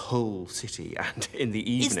over the whole city, and in the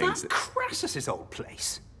evenings... Is that Crassus's old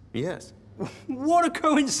place? Yes. What a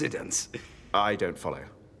coincidence! I don't follow.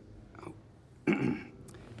 Oh.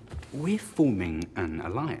 We're forming an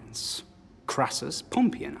alliance. Crassus,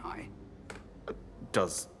 Pompey and I.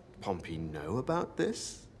 Does Pompey know about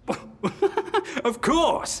this? Of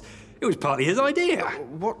course! It was partly his idea.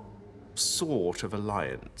 What sort of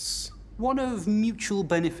alliance? One of mutual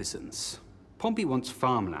beneficence. Pompey wants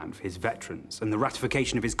farmland for his veterans and the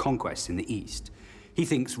ratification of his conquests in the east. He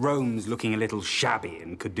thinks Rome's looking a little shabby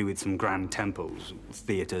and could do with some grand temples,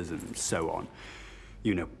 theatres and so on.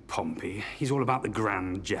 You know Pompey. He's all about the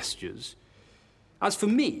grand gestures. As for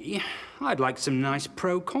me, I'd like some nice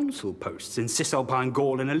proconsul posts in Cisalpine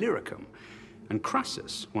Gaul and Illyricum. And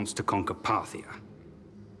Crassus wants to conquer Parthia.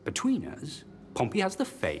 Between us, Pompey has the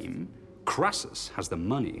fame, Crassus has the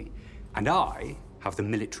money, and I have the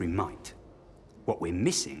military might. What we're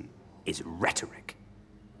missing is rhetoric.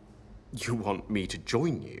 You want me to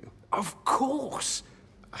join you? Of course!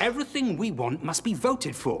 Everything we want must be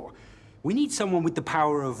voted for. We need someone with the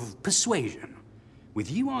power of persuasion. With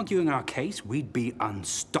you arguing our case, we'd be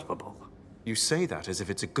unstoppable. You say that as if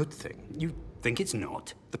it's a good thing. You think it's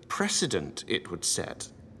not? The precedent it would set.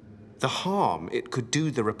 The harm it could do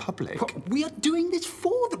the Republic. But we are doing this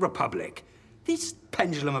for the Republic. This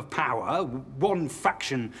pendulum of power, one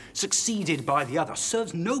faction succeeded by the other,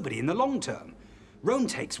 serves nobody in the long term. Rome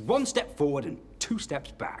takes one step forward and 2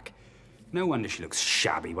 steps back. No wonder she looks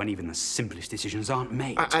shabby when even the simplest decisions aren't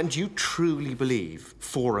made. And you truly believe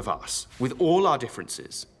 4 of us, with all our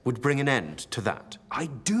differences, would bring an end to that? I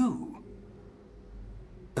do.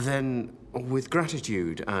 Then, with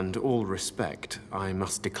gratitude and all respect, I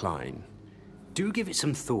must decline. Do give it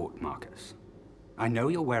some thought, Marcus. I know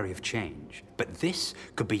you're wary of change, but this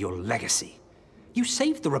could be your legacy. You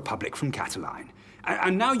saved the Republic from Catiline,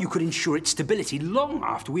 and now you could ensure its stability long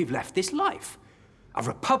after we've left this life. A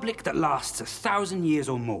republic that lasts 1,000 years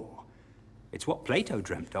or more. It's what Plato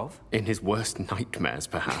dreamt of. In his worst nightmares,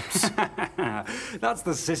 perhaps. That's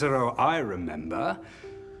the Cicero I remember.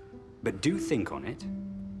 But do think on it.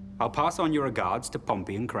 I'll pass on your regards to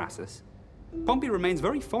Pompey and Crassus. Pompey remains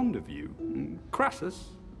very fond of you. Crassus,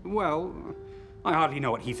 well, I hardly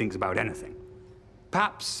know what he thinks about anything.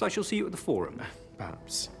 Perhaps I shall see you at the Forum.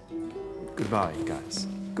 Perhaps. Goodbye, guys.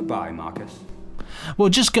 Goodbye, Marcus. Well,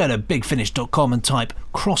 just go to bigfinish.com and type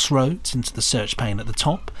Crossroads into the search pane at the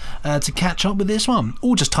top to catch up with this one.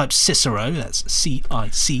 Or just type Cicero, that's Cicero,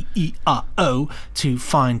 to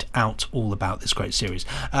find out all about this great series.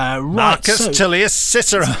 Marcus Tullius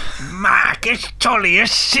Cicero. Marcus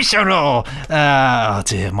Tullius Cicero. Oh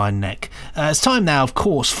dear, my neck. It's time now, of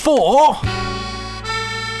course, for...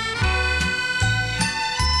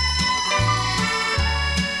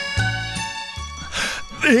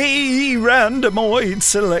 The Randomoid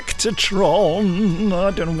Selectatron.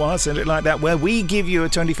 I don't know why I said it like that. Where we give you a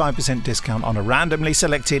 25% discount on a randomly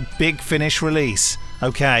selected Big Finish release.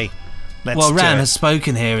 Okay, let's Well, do Ran it. has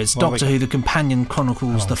spoken here. It's What Doctor Who, The Companion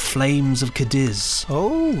Chronicles, The Flames of Cadiz.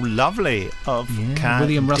 Oh, lovely. Of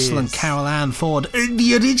William Russell and Carol Ann Ford.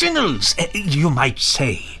 The originals, you might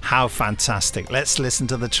say. How fantastic. Let's listen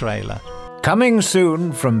to the trailer. Coming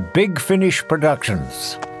soon from Big Finish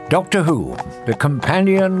Productions. Doctor Who, The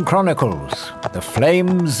Companion Chronicles, The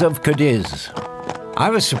Flames of Cadiz. I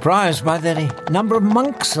was surprised by the number of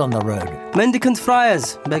monks on the road. Mendicant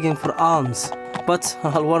friars begging for alms. But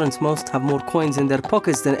I'll warrant most have more coins in their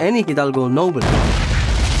pockets than any Hidalgo noble.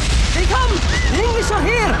 They come! The English are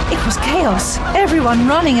here! It was chaos. Everyone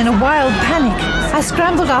running in a wild panic. I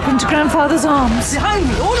scrambled up into Grandfather's arms. Behind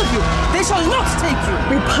me, all of you! They shall not take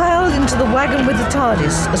you! We piled into the wagon with the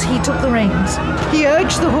TARDIS as he took the reins. He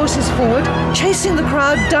urged the horses forward, chasing the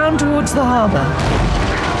crowd down towards the harbour.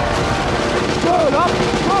 Roll up!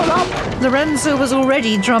 Roll up! Lorenzo was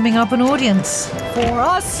already drumming up an audience. For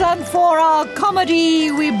us and for our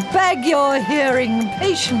comedy, we beg your hearing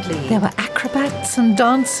patiently. There were acrobats and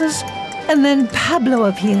dancers, and then Pablo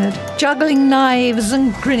appeared, juggling knives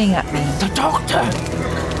and grinning at me. The Doctor!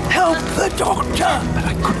 Help the doctor! But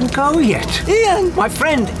I couldn't go yet. Ian! My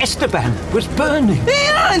friend Esteban was burning.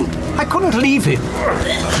 Ian! I couldn't leave him.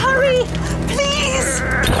 Hurry! Please!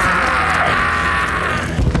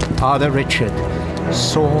 Father Richard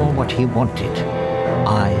saw what he wanted.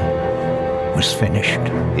 I was finished.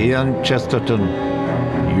 Ian Chesterton,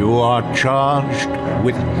 you are charged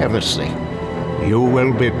with heresy. You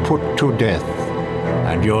will be put to death,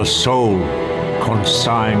 and your soul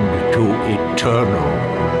consigned to eternal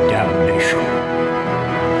damnation.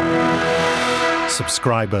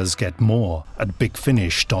 Subscribers get more at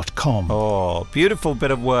bigfinish.com. Oh, beautiful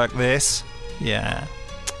bit of work this. Yeah.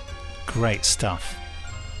 Great stuff.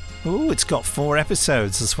 Oh, it's got 4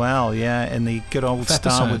 episodes as well, yeah, in the good old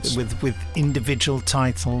style with individual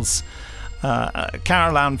titles.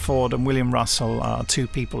 Carol Ann Ford and William Russell are 2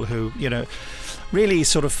 people who, really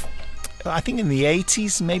sort of, I think in the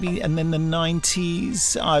 80s maybe, and then the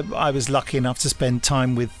 90s, I was lucky enough to spend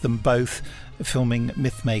time with them both filming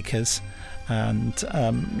Mythmakers, and,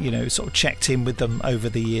 sort of checked in with them over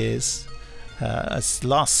the years. I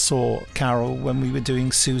last saw Carol when we were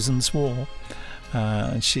doing Susan's War.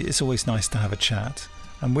 And it's always nice to have a chat.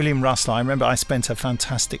 And William Russell, I remember I spent a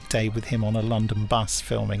fantastic day with him on a London bus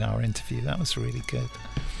filming our interview. That was really good.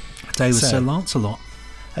 A day with Sir Lancelot.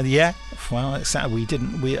 Yeah, well,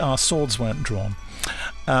 exactly. Our swords weren't drawn.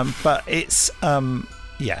 But it's,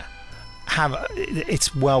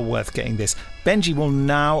 it's well worth getting this. Benji will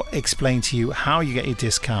now explain to you how you get your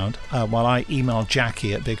discount while I email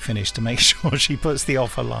Jackie at Big Finish to make sure she puts the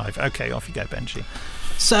offer live. Okay, off you go, Benji.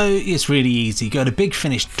 So it's really easy. Go to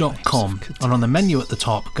bigfinish.com and on the menu at the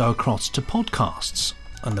top, go across to podcasts.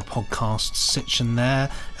 On the podcasts section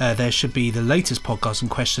there should be the latest podcast in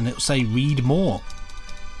question. It will say read more.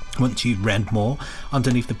 Once you've read more,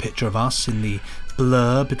 underneath the picture of us in the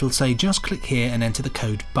blurb, it'll say just click here and enter the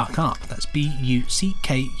code BUCKUP. That's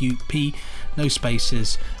BUCKUP, no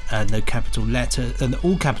spaces, no capital letter, and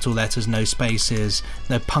all capital letters, no spaces,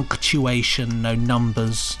 no punctuation, no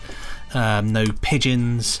numbers. No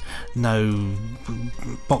pigeons, no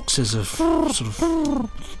boxes of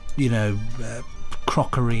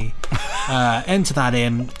crockery. Enter that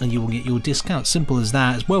in and you will get your discount. Simple as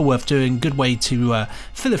that. It's well worth doing. Good way to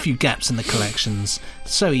fill a few gaps in the collections.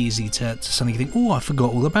 So easy to suddenly think, oh, I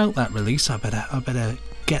forgot all about that release. I better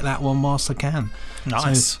get that one whilst I can.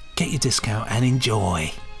 Nice. So get your discount and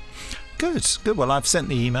enjoy. Good. Well, I've sent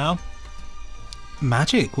the email.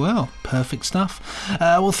 Magic. Well, perfect stuff.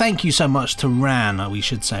 Well, thank you so much to Ran, we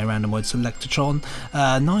should say, Random Word Selectatron.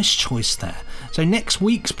 Nice choice there. So next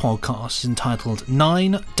week's podcast is entitled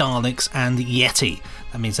 9 Daleks and Yeti.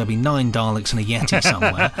 That means there'll be 9 Daleks and a Yeti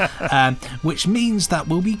somewhere, which means that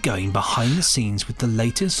we'll be going behind the scenes with the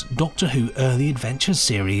latest Doctor Who Early Adventures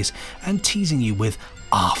series and teasing you with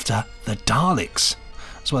After the Daleks.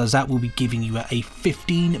 As well as that, we'll be giving you a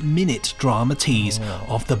 15-minute drama tease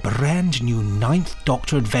of the brand new 9th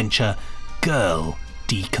Doctor adventure, Girl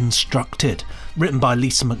Deconstructed, written by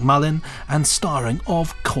Lisa McMullen and starring,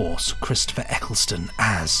 of course, Christopher Eccleston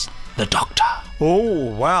as the Doctor.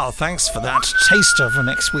 Oh, wow, thanks for that taster for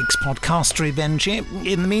next week's podcastery, Benji.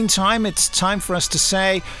 In the meantime, it's time for us to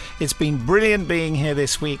say it's been brilliant being here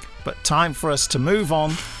this week, but time for us to move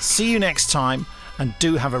on. See you next time, and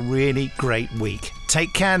do have a really great week.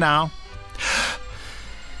 Take care now.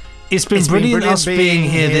 It's been brilliant us being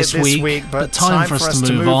here this week, but time for us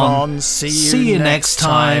to move on. See you next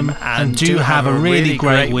time, and do have a really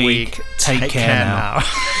great week. Take care now.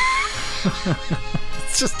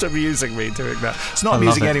 It's just amusing me doing that. It's not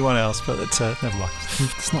amusing anyone else, but never mind.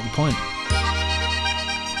 That's not the point.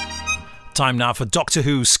 Time now for Doctor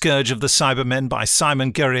Who Scourge of the Cybermen by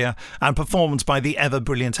Simon Guerrier and performed by the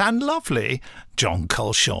ever-brilliant and lovely John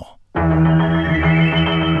Culshaw.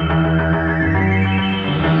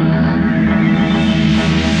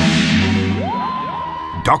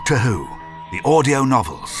 Doctor Who, the audio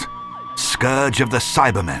novels, Scourge of the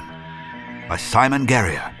Cybermen by Simon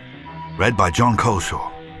Guerrier, read by John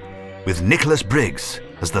Culshaw, with Nicholas Briggs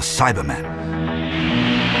as the Cybermen.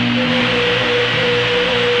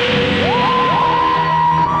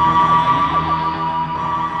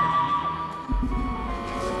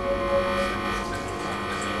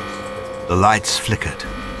 The lights flickered.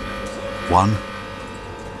 One,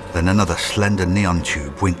 then another slender neon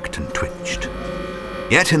tube winked and twitched.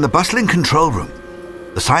 Yet in the bustling control room,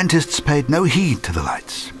 the scientists paid no heed to the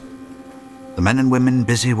lights. The men and women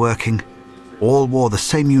busy working all wore the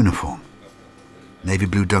same uniform, navy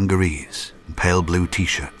blue dungarees and pale blue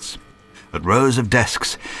t-shirts. At rows of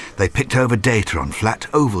desks, they picked over data on flat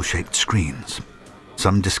oval-shaped screens.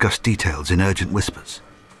 Some discussed details in urgent whispers.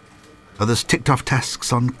 Others ticked off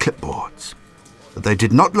tasks on clipboards. but they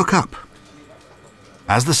did not look up.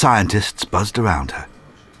 As the scientists buzzed around her,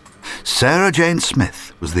 Sarah Jane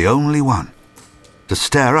Smith was the only one to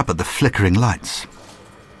stare up at the flickering lights,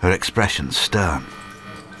 her expression stern.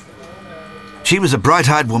 She was a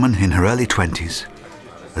bright-eyed woman in her early 20s,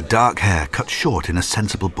 her dark hair cut short in a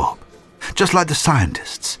sensible bob. Just like the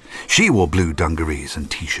scientists, she wore blue dungarees and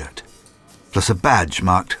T-shirt, plus a badge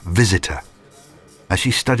marked Visitor. As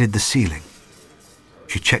she studied the ceiling,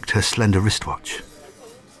 she checked her slender wristwatch,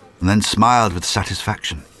 and then smiled with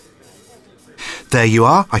satisfaction. "There you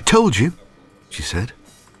are, I told you," she said.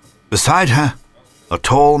 Beside her, a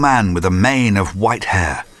tall man with a mane of white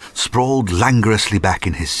hair sprawled languorously back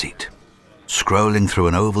in his seat, scrolling through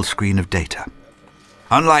an oval screen of data.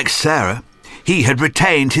 Unlike Sarah, he had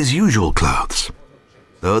retained his usual clothes,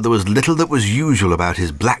 though there was little that was usual about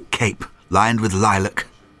his black cape lined with lilac,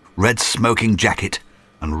 red smoking jacket,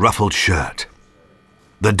 and ruffled shirt.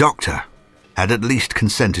 The doctor had at least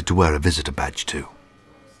consented to wear a visitor badge too.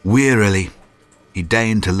 Wearily, he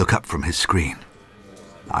deigned to look up from his screen.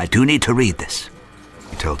 "I do need to read this,"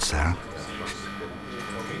 he told Sarah.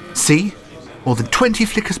 "See? More than 20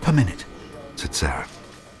 flickers per minute," said Sarah.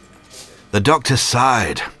 The doctor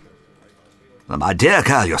sighed. "My dear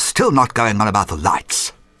girl, you're still not going on about the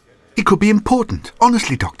lights." "It could be important.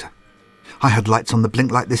 Honestly, Doctor. I had lights on the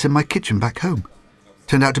blink like this in my kitchen back home.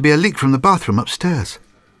 Turned out to be a leak from the bathroom upstairs.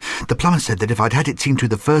 The plumber said that if I'd had it seen to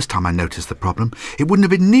the first time I noticed the problem, it wouldn't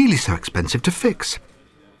have been nearly so expensive to fix.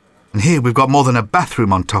 And here we've got more than a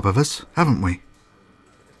bathroom on top of us, haven't we?"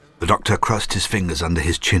 The doctor crossed his fingers under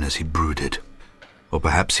his chin as he brooded. Or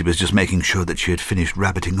perhaps he was just making sure that she had finished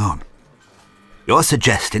rabbiting on. "You're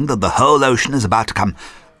suggesting that the whole ocean is about to come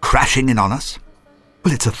crashing in on us?"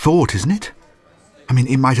 "Well, it's a thought, isn't it? I mean,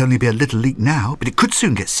 it might only be a little leak now, but it could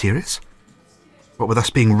soon get serious. What with us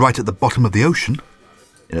being right at the bottom of the ocean."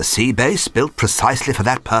 "In a sea base built precisely for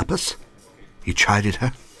that purpose?" he chided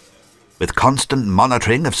her. "With constant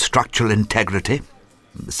monitoring of structural integrity.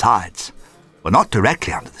 Besides, we're not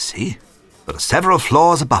directly under the sea. There are several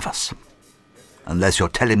floors above us. Unless you're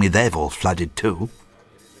telling me they've all flooded too."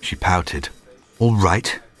 She pouted. "All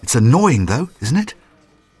right. It's annoying, though, isn't it?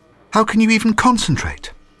 How can you even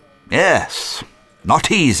concentrate?" "Yes,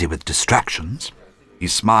 not easy with distractions." He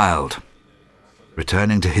smiled,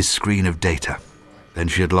 returning to his screen of data. Then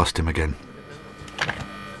she had lost him again.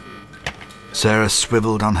 Sarah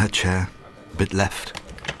swiveled on her chair, a bit left,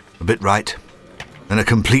 a bit right, then a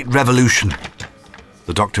complete revolution.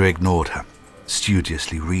 The doctor ignored her,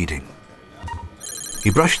 studiously reading. He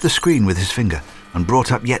brushed the screen with his finger and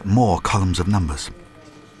brought up yet more columns of numbers.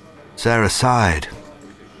 Sarah sighed.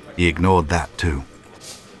 He ignored that too.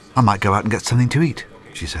 "I might go out and get something to eat,"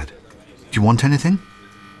 she said. "Do you want anything?"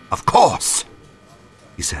 "Of course,"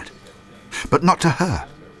 he said, but not to her.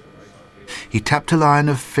 He tapped a line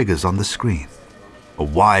of figures on the screen, a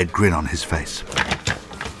wide grin on his face.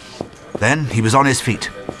 Then he was on his feet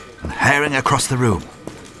and hurrying across the room.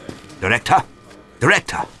 Director,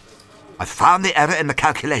 I found the error in the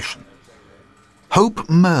calculation." Hope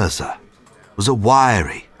Mercer was a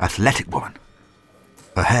wiry, athletic woman,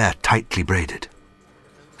 her hair tightly braided.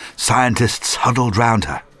 Scientists huddled round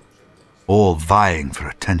her, all vying for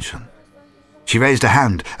attention. She raised a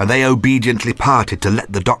hand, and they obediently parted to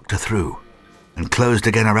let the doctor through, and closed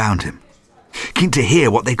again around him, keen to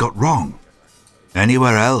hear what they got wrong.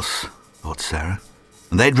 Anywhere else, thought Sarah,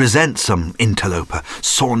 and they'd resent some interloper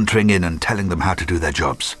sauntering in and telling them how to do their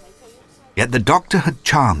jobs. Yet the doctor had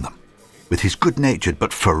charmed them, with his good-natured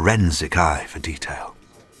but forensic eye for detail.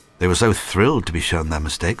 They were so thrilled to be shown their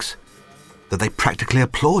mistakes that they practically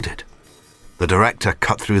applauded. The director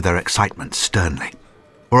cut through their excitement sternly.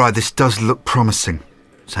 "All right, this does look promising,"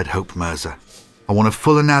 said Hope Mercer. "I want a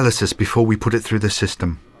full analysis before we put it through the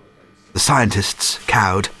system." The scientists,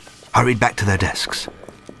 cowed, hurried back to their desks.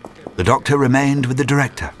 The doctor remained with the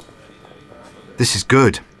director. "This is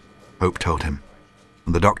good," Hope told him,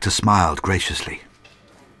 and the doctor smiled graciously.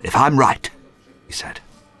 "If I'm right," he said,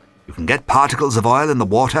 "you can get particles of oil in the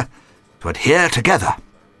water to adhere together,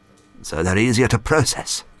 so they're easier to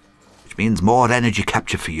process, which means more energy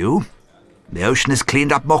capture for you. The ocean is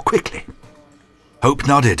cleaned up more quickly." Hope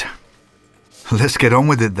nodded. "Let's get on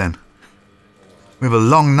with it then. We have a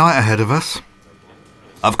long night ahead of us."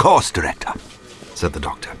 "Of course, Director," said the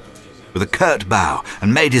doctor, with a curt bow,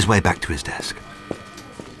 and made his way back to his desk.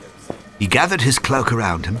 He gathered his cloak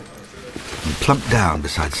around him and plumped down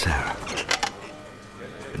beside Sarah.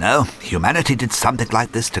 "You know, humanity did something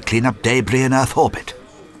like this to clean up debris in Earth orbit.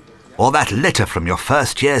 All that litter from your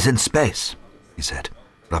first years in space," he said,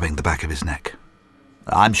 rubbing the back of his neck.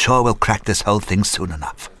 "I'm sure we'll crack this whole thing soon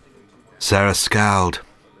enough." Sarah scowled.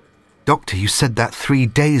 Doctor, you said that 3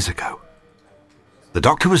 days ago. The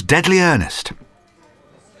doctor was deadly earnest.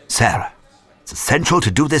 Sarah, it's essential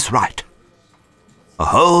to do this right. A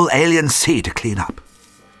whole alien sea to clean up.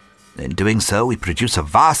 In doing so, we produce a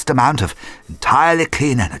vast amount of entirely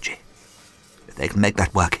clean energy. If they can make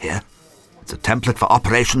that work here, it's a template for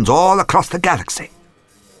operations all across the galaxy.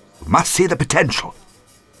 We must see the potential.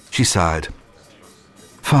 She sighed.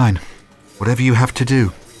 Fine. Whatever you have to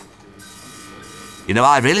do. You know,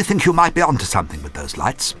 I really think you might be onto something with those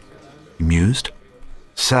lights. He mused.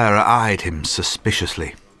 Sarah eyed him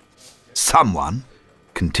suspiciously. Someone,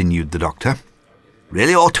 continued the doctor,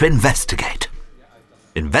 really ought to investigate.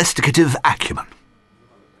 Investigative acumen.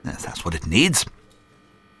 Yes, that's what it needs.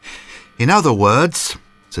 In other words,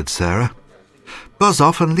 said Sarah, buzz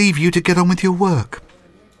off and leave you to get on with your work.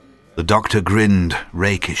 The doctor grinned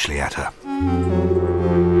rakishly at her.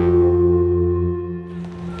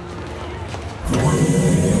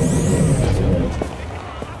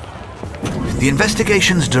 The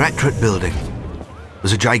Investigations Directorate building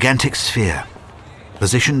was a gigantic sphere,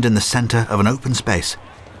 positioned in the centre of an open space,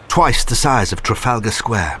 twice the size of Trafalgar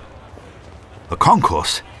Square. The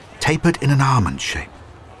concourse tapered in an almond shape,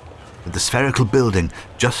 with the spherical building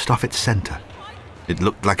just off its centre. It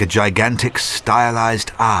looked like a gigantic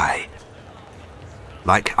stylized eye.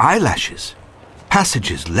 Like eyelashes,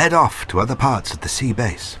 passages led off to other parts of the sea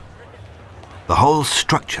base. The whole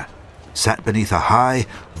structure sat beneath a high,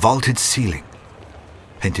 vaulted ceiling,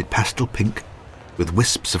 painted pastel pink with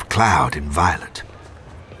wisps of cloud in violet,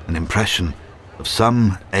 an impression of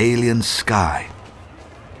some alien sky.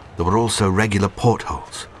 There were also regular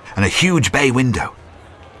portholes and a huge bay window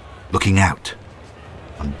looking out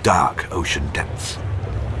on dark ocean depths.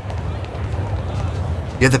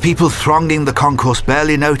 Yet the people thronging the concourse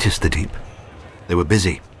barely noticed the deep. They were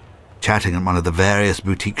busy, chatting at one of the various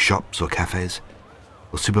boutique shops or cafes,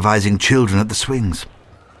 or supervising children at the swings.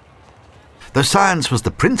 Though science was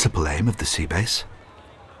the principal aim of the sea base,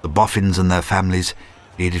 the boffins and their families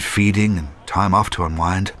needed feeding and time off to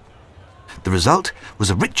unwind. The result was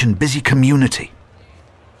a rich and busy community,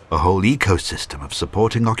 a whole ecosystem of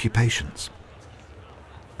supporting occupations.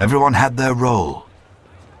 Everyone had their role.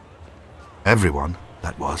 Everyone,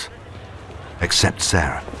 that was, except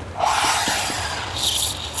Sarah.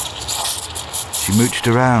 She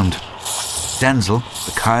mooched around. Denzel,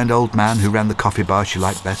 the kind old man who ran the coffee bar she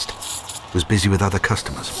liked best, was busy with other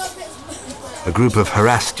customers. A group of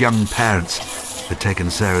harassed young parents had taken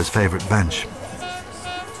Sarah's favourite bench.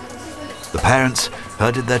 The parents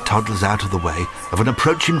herded their toddlers out of the way of an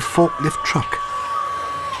approaching forklift truck.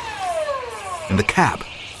 In the cab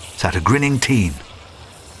sat a grinning teen.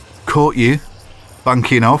 Caught you?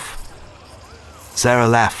 Bunking off? Sarah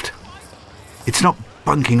laughed. It's not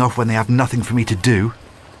bunking off when they have nothing for me to do.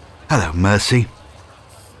 Hello, Mercy.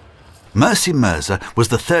 Mercy Mirza was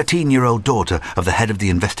the 13-year-old daughter of the head of the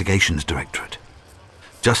Investigations Directorate.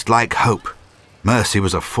 Just like Hope, Mercy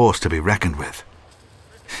was a force to be reckoned with.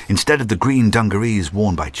 Instead of the green dungarees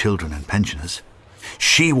worn by children and pensioners,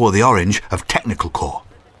 she wore the orange of Technical Corps.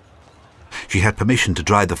 She had permission to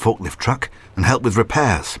drive the forklift truck and help with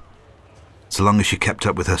repairs, so long as she kept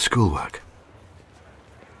up with her schoolwork.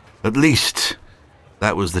 At least,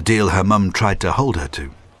 that was the deal her mum tried to hold her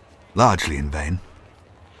to, largely in vain.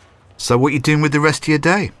 So what are you doing with the rest of your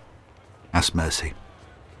day? Asked Mercy,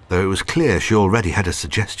 though it was clear she already had a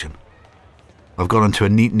suggestion. I've gone on to a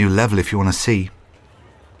neat new level if you want to see.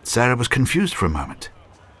 Sarah was confused for a moment.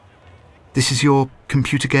 This is your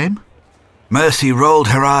computer game? Mercy rolled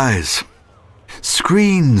her eyes.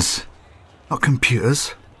 Screens, not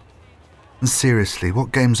computers. And seriously,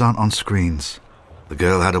 what games aren't on screens? The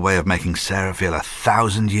girl had a way of making Sarah feel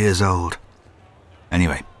 1,000 years old.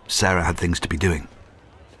 Anyway, Sarah had things to be doing.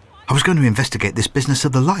 I was going to investigate this business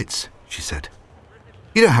of the lights, she said.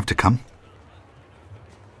 You don't have to come.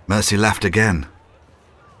 Mercy laughed again.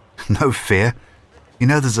 No fear. You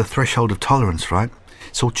know there's a threshold of tolerance, right?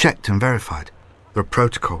 It's all checked and verified. There are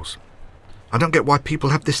protocols. I don't get why people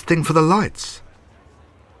have this thing for the lights.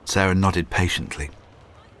 Sarah nodded patiently.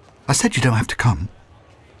 I said you don't have to come.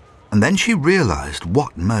 And then she realised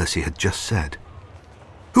what Mercy had just said.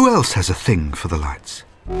 Who else has a thing for the lights?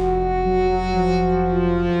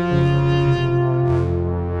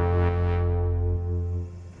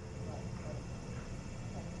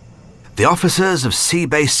 The officers of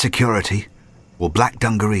sea-based security wore black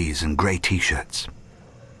dungarees and grey T-shirts.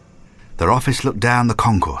 Their office looked down the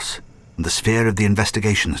concourse and the sphere of the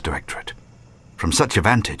Investigations Directorate. From such a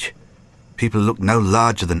vantage, people looked no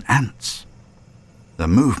larger than ants. Their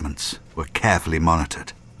movements were carefully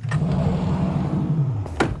monitored.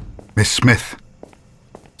 Miss Smith,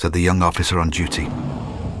 said the young officer on duty,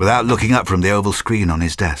 without looking up from the oval screen on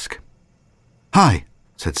his desk. "Hi,"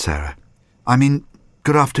 said Sarah.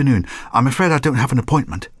 Good afternoon. I'm afraid I don't have an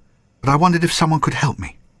appointment, but I wondered if someone could help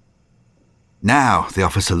me." Now the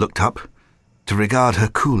officer looked up to regard her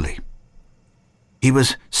coolly. He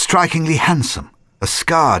was strikingly handsome, a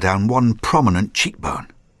scar down one prominent cheekbone.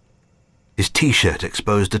 His T-shirt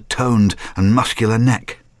exposed a toned and muscular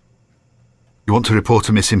neck. "You want to report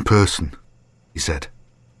a missing person," he said.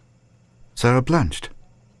 Sarah blanched.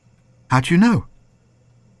 "How do you know?"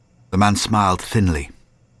 The man smiled thinly.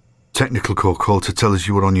 "Technical Corps called to tell us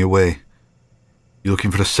you were on your way. You're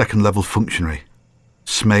looking for a second-level functionary,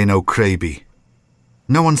 Smain O'Craby."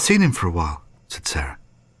 "No one's seen him for a while," said Sarah.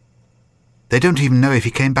 "They don't even know if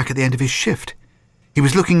he came back at the end of his shift. He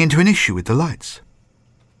was looking into an issue with the lights."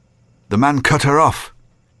 The man cut her off.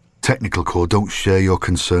 "Technical Corps don't share your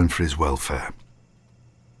concern for his welfare."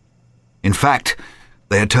 In fact,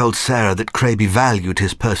 they had told Sarah that Craby valued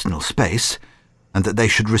his personal space and that they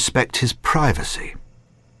should respect his privacy.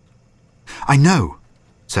 "I know,"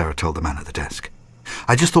 Sarah told the man at the desk.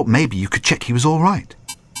 "I just thought maybe you could check he was all right."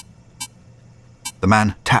 The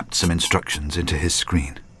man tapped some instructions into his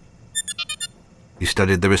screen. He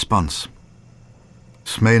studied the response.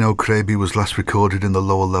 "Smain O'Craby was last recorded in the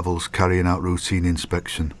lower levels carrying out routine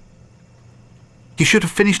inspection." "He should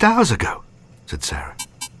have finished hours ago," said Sarah.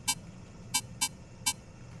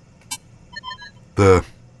 "There,"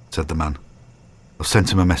 said the man. "I've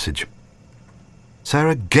sent him a message."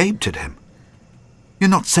 Sarah gaped at him.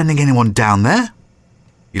 "You're not sending anyone down there?"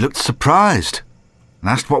 He looked surprised and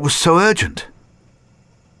asked what was so urgent.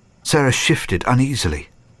 Sarah shifted uneasily,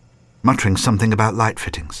 muttering something about light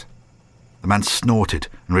fittings. The man snorted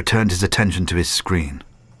and returned his attention to his screen.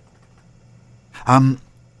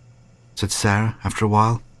 Said Sarah after a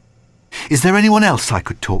while. "Is there anyone else I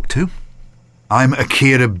could talk to?" "I'm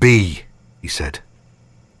Akira B," he said.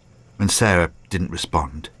 When Sarah didn't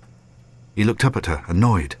respond, he looked up at her,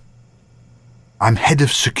 annoyed. "I'm head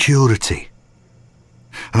of security,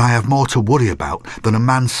 and I have more to worry about than a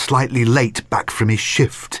man slightly late back from his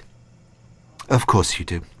shift." "Of course you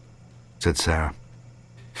do," said Sarah.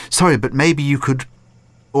 "Sorry, but maybe you could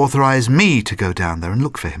authorize me to go down there and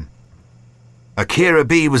look for him." Akira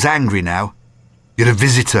B was angry now. "You're a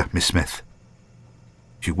visitor, Miss Smith."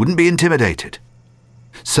 She wouldn't be intimidated.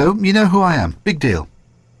 "So, you know who I am. Big deal."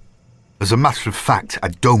 "As a matter of fact, I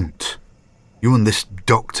don't. You and this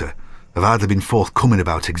doctor have hardly been forthcoming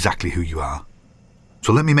about exactly who you are.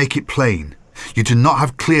 So let me make it plain. You do not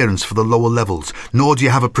have clearance for the lower levels, nor do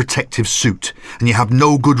you have a protective suit, and you have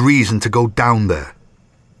no good reason to go down there.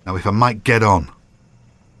 Now, if I might get on."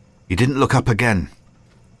 He didn't look up again.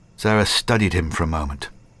 Sarah studied him for a moment.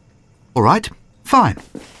 "All right, fine,"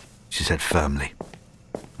 she said firmly,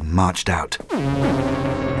 and marched out.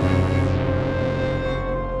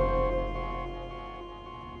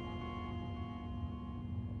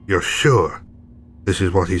 "You're sure this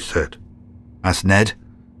is what he said?" asked Ned,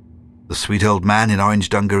 the sweet old man in orange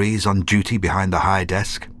dungarees on duty behind the high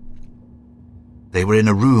desk. They were in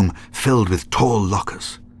a room filled with tall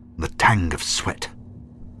lockers and the tang of sweat.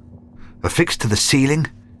 Affixed to the ceiling,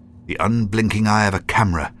 the unblinking eye of a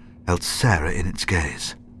camera held Sarah in its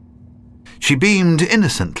gaze. She beamed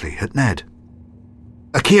innocently at Ned.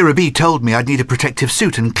 "Akira B told me I'd need a protective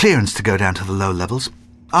suit and clearance to go down to the low levels.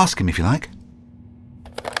 Ask him if you like."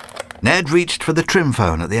 Ned reached for the trim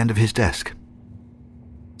phone at the end of his desk.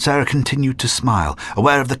 Sarah continued to smile,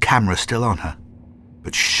 aware of the camera still on her,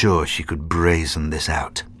 but sure she could brazen this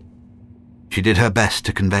out. She did her best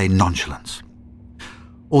to convey nonchalance.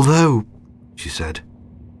 "Although," she said,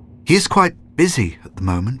 "he is quite busy at the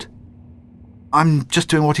moment. I'm just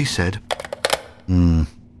doing what he said."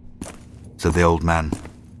 Said the old man,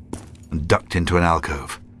 and ducked into an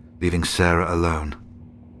alcove, leaving Sarah alone.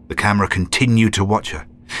 The camera continued to watch her.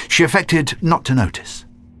 She affected not to notice,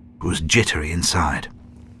 but was jittery inside.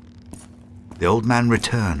 The old man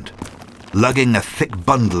returned, lugging a thick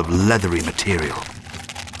bundle of leathery material.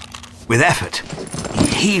 With effort, he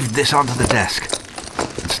heaved this onto the desk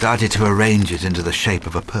and started to arrange it into the shape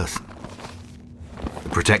of a person. The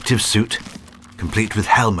protective suit, complete with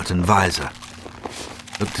helmet and visor,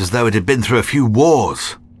 looked as though it had been through a few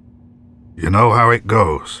wars. "You know how it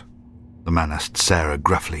goes?" the man asked Sarah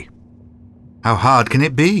gruffly. "How hard can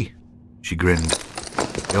it be?" she grinned.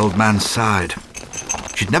 The old man sighed.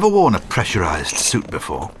 She'd never worn a pressurized suit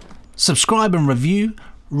before. Subscribe and review.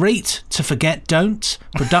 Rate to forget don't.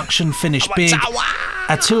 Production Finish Big.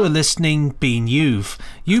 A tour listening been you've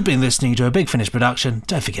been listening to a Big Finish production.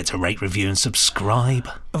 Don't forget to rate, review and subscribe.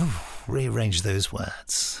 Oh, rearrange those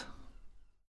words.